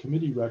National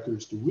Committee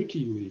records to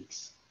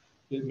WikiLeaks,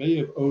 it may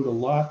have owed a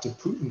lot to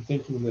Putin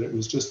thinking that it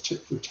was just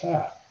tit for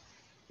tat,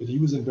 that he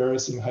was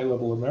embarrassing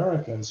high-level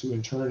Americans who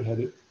in turn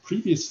had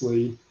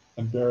previously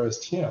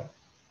embarrassed him,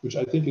 which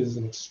I think is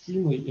an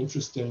extremely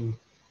interesting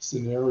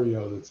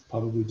scenario that's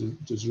probably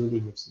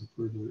deserving of some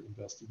further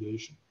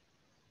investigation.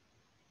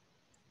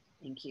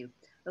 Thank you.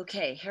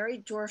 Okay,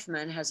 Harry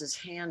Dorfman has his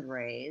hand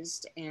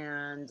raised,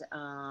 and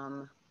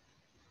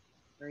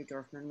Harry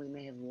Dorfman, we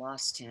may have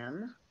lost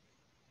him.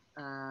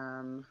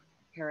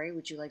 Harry,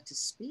 would you like to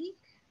speak?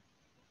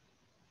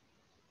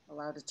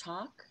 Allowed to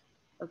talk?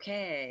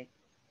 Okay,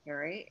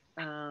 Harry,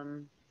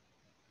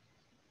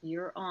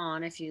 you're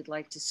on if you'd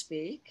like to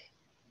speak.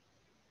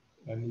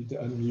 I need to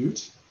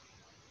unmute.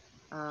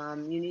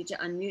 You need to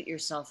unmute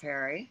yourself,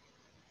 Harry.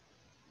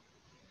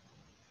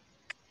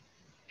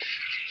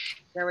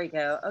 There we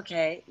go.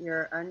 Okay,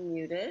 you're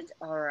unmuted.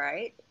 All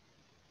right.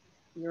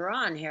 You're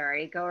on,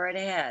 Harry. Go right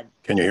ahead.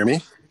 Can you hear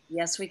me?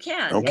 Yes, we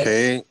can.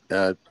 Okay.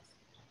 Oh,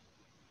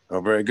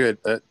 very good.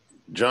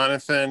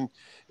 Jonathan,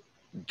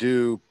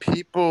 do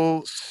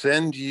people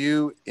send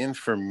you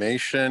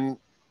information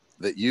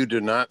that you do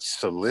not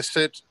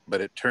solicit,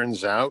 but it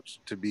turns out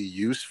to be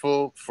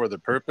useful for the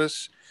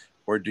purpose?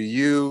 Or do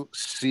you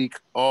seek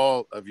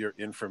all of your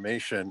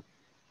information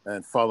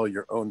and follow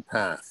your own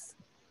path?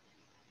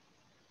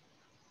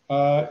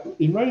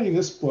 In writing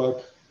this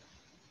book,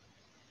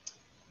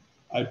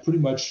 I pretty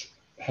much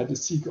had to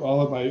seek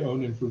all of my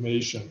own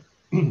information,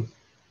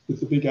 with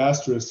the big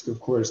asterisk, of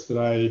course, that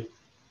I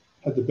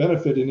had the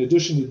benefit, in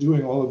addition to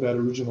doing all of that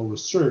original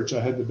research,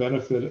 I had the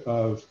benefit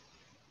of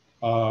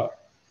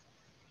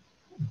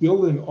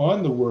building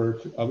on the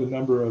work of a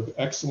number of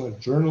excellent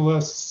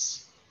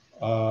journalists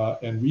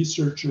and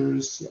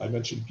researchers. I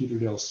mentioned Peter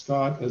Dale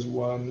Scott as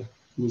one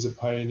who was a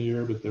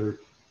pioneer, but there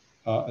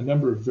are a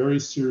number of very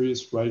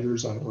serious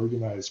writers on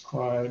organized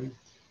crime,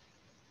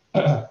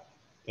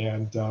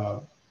 and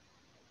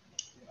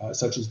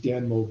such as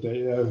Dan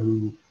Moldea,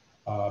 who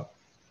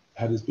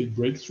had his big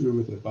breakthrough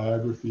with a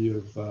biography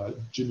of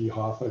Jimmy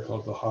Hoffa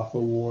called The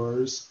Hoffa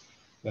Wars,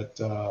 that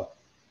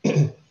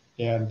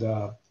and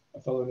a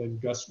fellow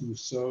named Gus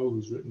Rousseau,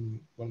 who's written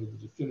one of the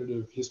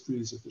definitive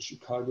histories of the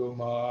Chicago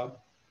mob,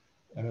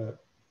 and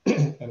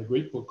a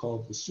great book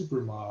called The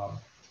Super Mob,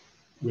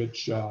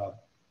 which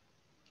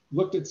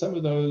looked at some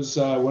of those.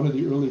 One of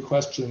the early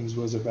questions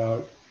was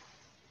about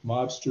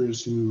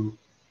mobsters who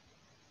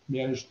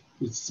managed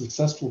with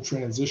successful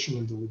transition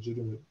into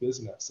legitimate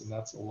business, and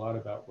that's a lot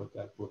about what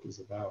that book is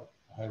about.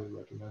 I highly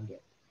recommend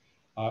it.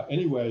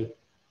 Anyway,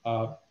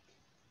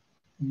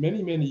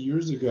 many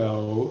years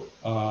ago,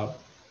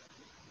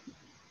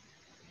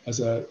 as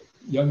a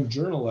young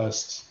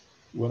journalist,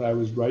 when I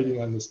was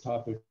writing on this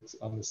topic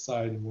on the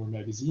side in more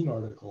magazine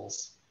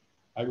articles,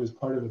 I was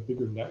part of a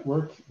bigger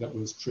network that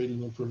was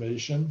trading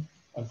information.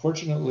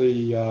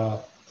 Unfortunately,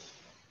 as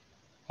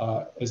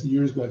the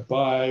years went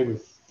by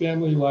with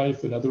family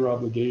life and other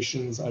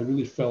obligations, I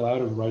really fell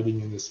out of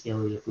writing in this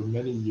area for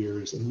many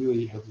years and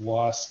really have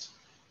lost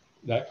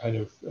that kind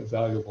of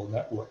valuable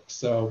network.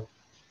 So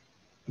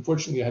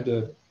unfortunately, I had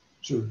to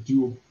sort of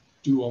do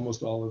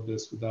almost all of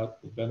this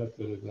without the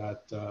benefit of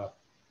that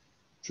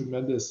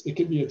tremendous, it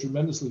can be a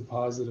tremendously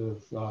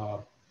positive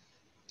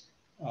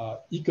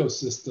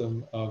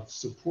ecosystem of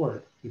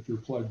support if you're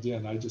plugged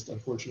in. I just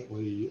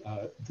unfortunately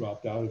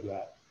dropped out of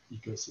that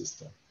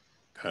ecosystem.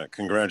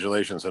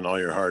 Congratulations on all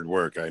your hard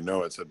work. I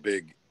know it's a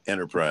big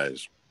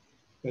enterprise.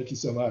 Thank you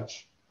so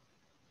much.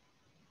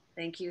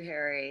 Thank you,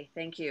 Harry.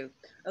 Thank you.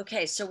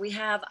 Okay, so we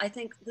have, I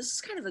think this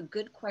is kind of a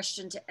good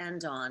question to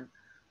end on.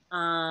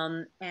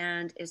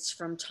 And it's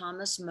from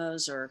Thomas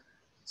Moser.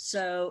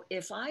 So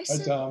if I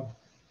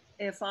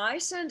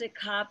send a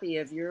copy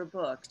of your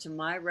book to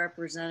my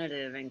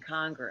representative in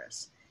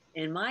Congress,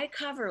 in my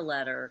cover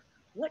letter,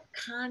 what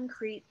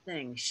concrete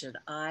thing should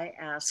I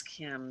ask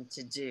him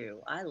to do?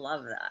 I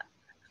love that.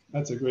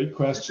 That's a great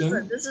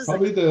question. This is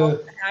probably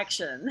the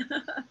action.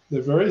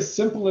 The very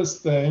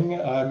simplest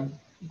thing, I'm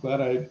glad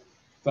I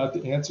thought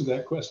to answer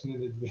that question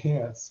in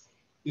advance,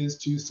 is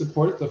to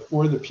support the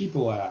For the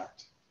People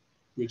Act,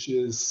 which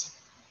is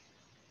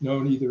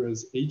known either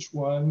as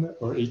H1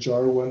 or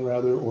HR1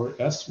 rather, or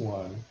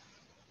S1.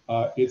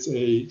 It's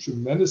a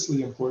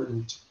tremendously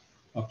important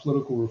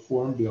political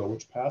reform bill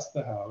which passed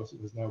the House.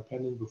 It is now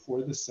pending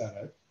before the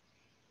Senate.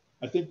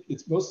 I think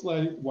it's most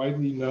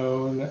widely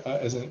known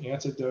as an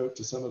antidote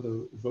to some of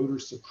the voter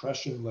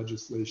suppression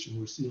legislation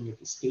we're seeing at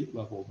the state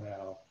level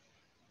now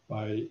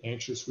by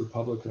anxious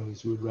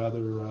Republicans who would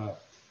rather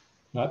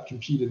not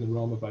compete in the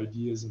realm of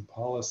ideas and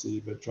policy,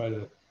 but try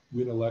to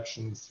win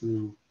elections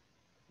through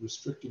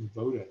restricting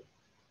voting.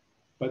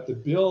 But the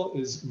bill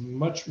is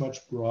much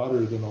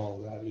broader than all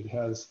that. It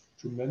has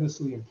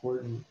tremendously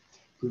important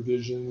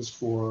provisions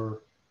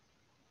for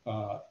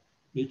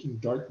making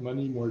dark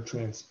money more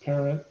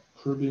transparent,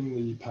 curbing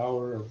the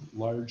power of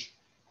large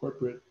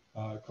corporate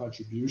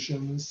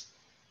contributions,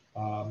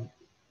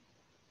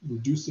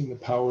 reducing the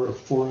power of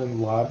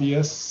foreign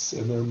lobbyists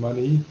and their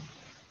money,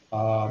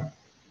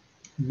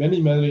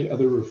 many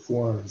other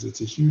reforms.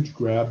 It's a huge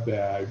grab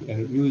bag, and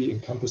it really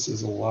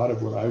encompasses a lot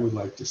of what I would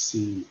like to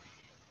see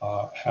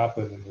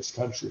happen in this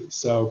country.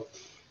 So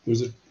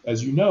there's,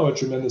 as you know, a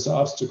tremendous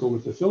obstacle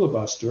with the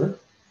filibuster.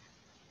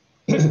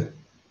 There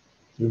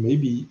may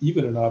be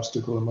even an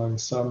obstacle among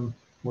some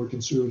more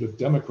conservative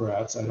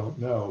Democrats, I don't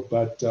know,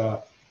 but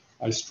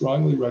I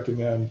strongly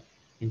recommend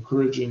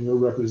encouraging your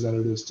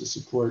representatives to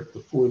support the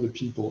For the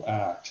People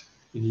Act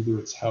in either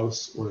its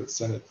House or its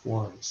Senate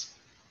forms.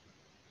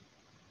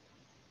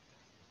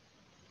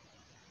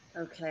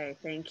 Okay,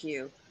 thank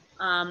you.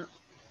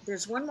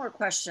 There's one more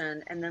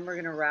question, and then we're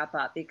going to wrap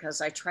up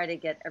because I try to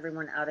get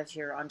everyone out of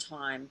here on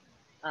time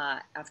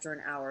after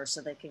an hour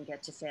so they can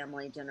get to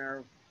family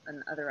dinner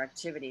and other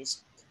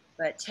activities.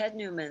 But Ted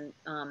Newman,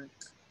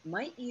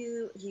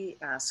 he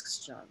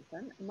asks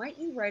Jonathan, might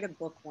you write a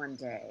book one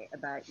day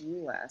about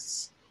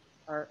U.S.,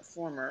 our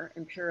former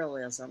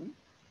imperialism,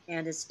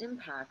 and its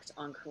impact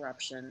on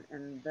corruption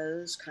in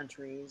those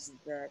countries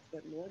that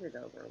it lorded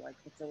over, like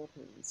the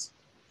Philippines?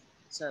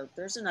 So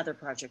there's another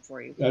project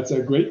for you. That's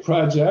a great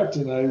project,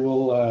 and I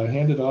will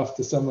hand it off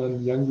to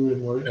someone younger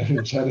and more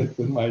energetic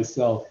than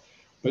myself.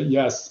 But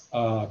yes,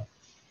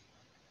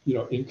 you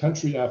know, in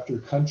country after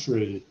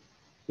country,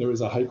 there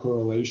is a high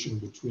correlation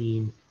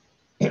between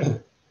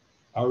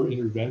our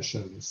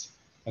interventions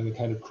and the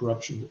kind of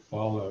corruption that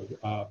followed.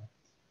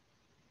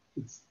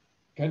 It's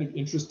kind of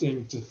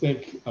interesting to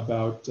think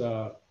about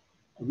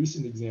a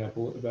recent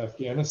example of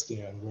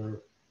Afghanistan, where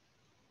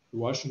the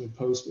Washington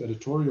Post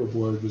editorial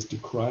board was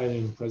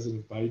decrying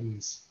President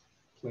Biden's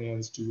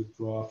plans to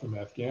withdraw from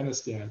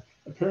Afghanistan,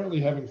 apparently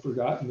having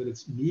forgotten that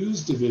its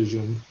news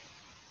division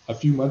a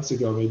few months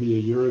ago, maybe a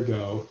year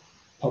ago,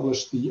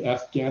 published the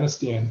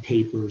Afghanistan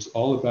papers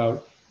all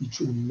about the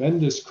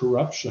tremendous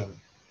corruption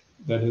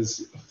that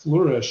has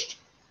flourished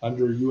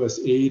under US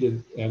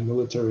aid and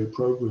military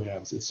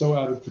programs. It's so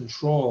out of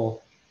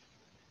control.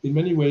 In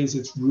many ways,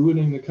 it's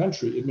ruining the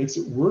country. It makes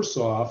it worse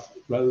off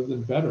rather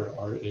than better,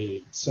 our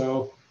aid.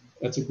 So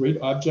that's a great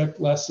object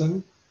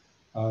lesson.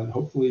 And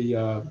hopefully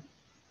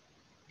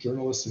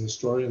journalists and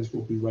historians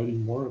will be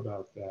writing more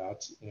about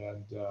that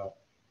and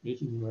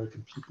making the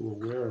American people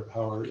aware of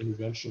how our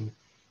intervention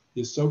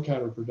is so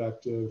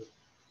counterproductive,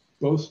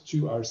 both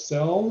to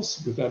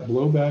ourselves with that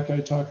blowback I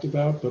talked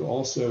about, but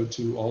also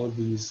to all of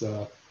these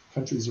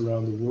countries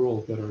around the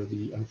world that are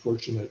the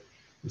unfortunate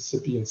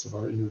recipients of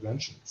our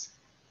interventions.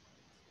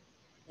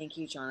 Thank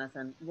you,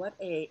 Jonathan. What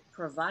a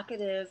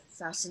provocative,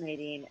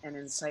 fascinating, and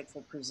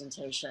insightful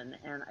presentation.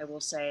 And I will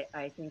say,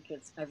 I think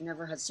I've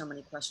never had so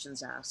many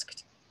questions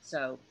asked.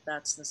 So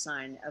that's the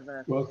sign of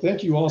a. Well,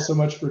 thank you all so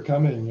much for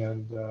coming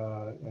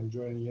and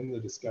joining in the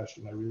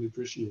discussion. I really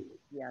appreciate it.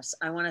 Yes,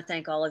 I want to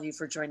thank all of you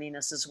for joining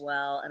us as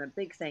well. And a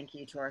big thank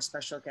you to our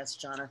special guest,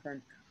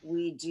 Jonathan.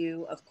 We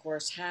do, of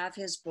course, have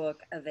his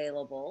book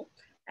available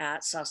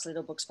at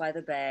Sausalito Books by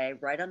the Bay,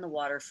 right on the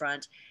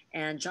waterfront.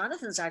 And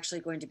Jonathan's actually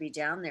going to be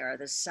down there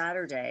this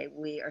Saturday.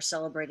 We are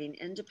celebrating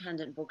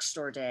Independent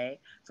Bookstore Day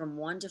from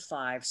 1 to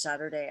 5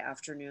 Saturday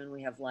afternoon.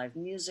 We have live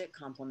music,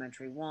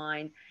 complimentary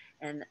wine,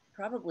 and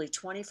probably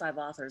 25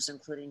 authors,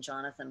 including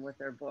Jonathan, with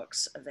their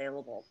books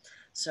available.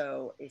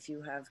 So if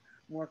you have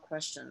more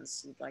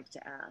questions you'd like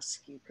to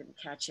ask, you can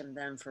catch him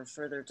then for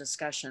further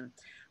discussion.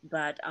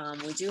 But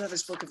we do have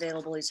his book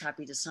available. He's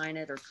happy to sign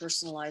it or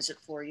personalize it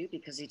for you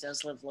because he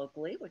does live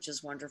locally, which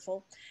is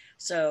wonderful.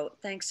 So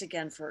thanks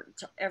again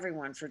to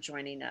everyone for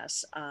joining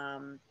us.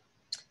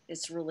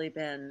 It's really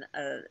been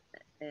a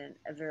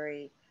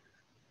very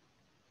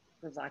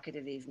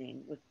provocative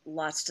evening with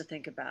lots to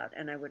think about.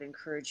 And I would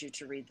encourage you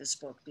to read this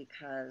book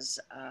because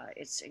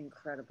it's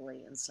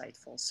incredibly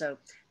insightful. So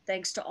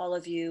thanks to all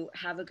of you.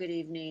 Have a good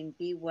evening.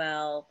 Be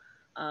well.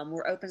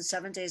 We're open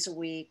 7 days a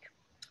week.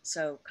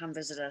 So come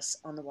visit us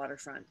on the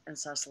waterfront in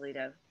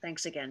Sausalito.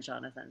 Thanks again,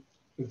 Jonathan.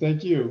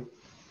 Thank you.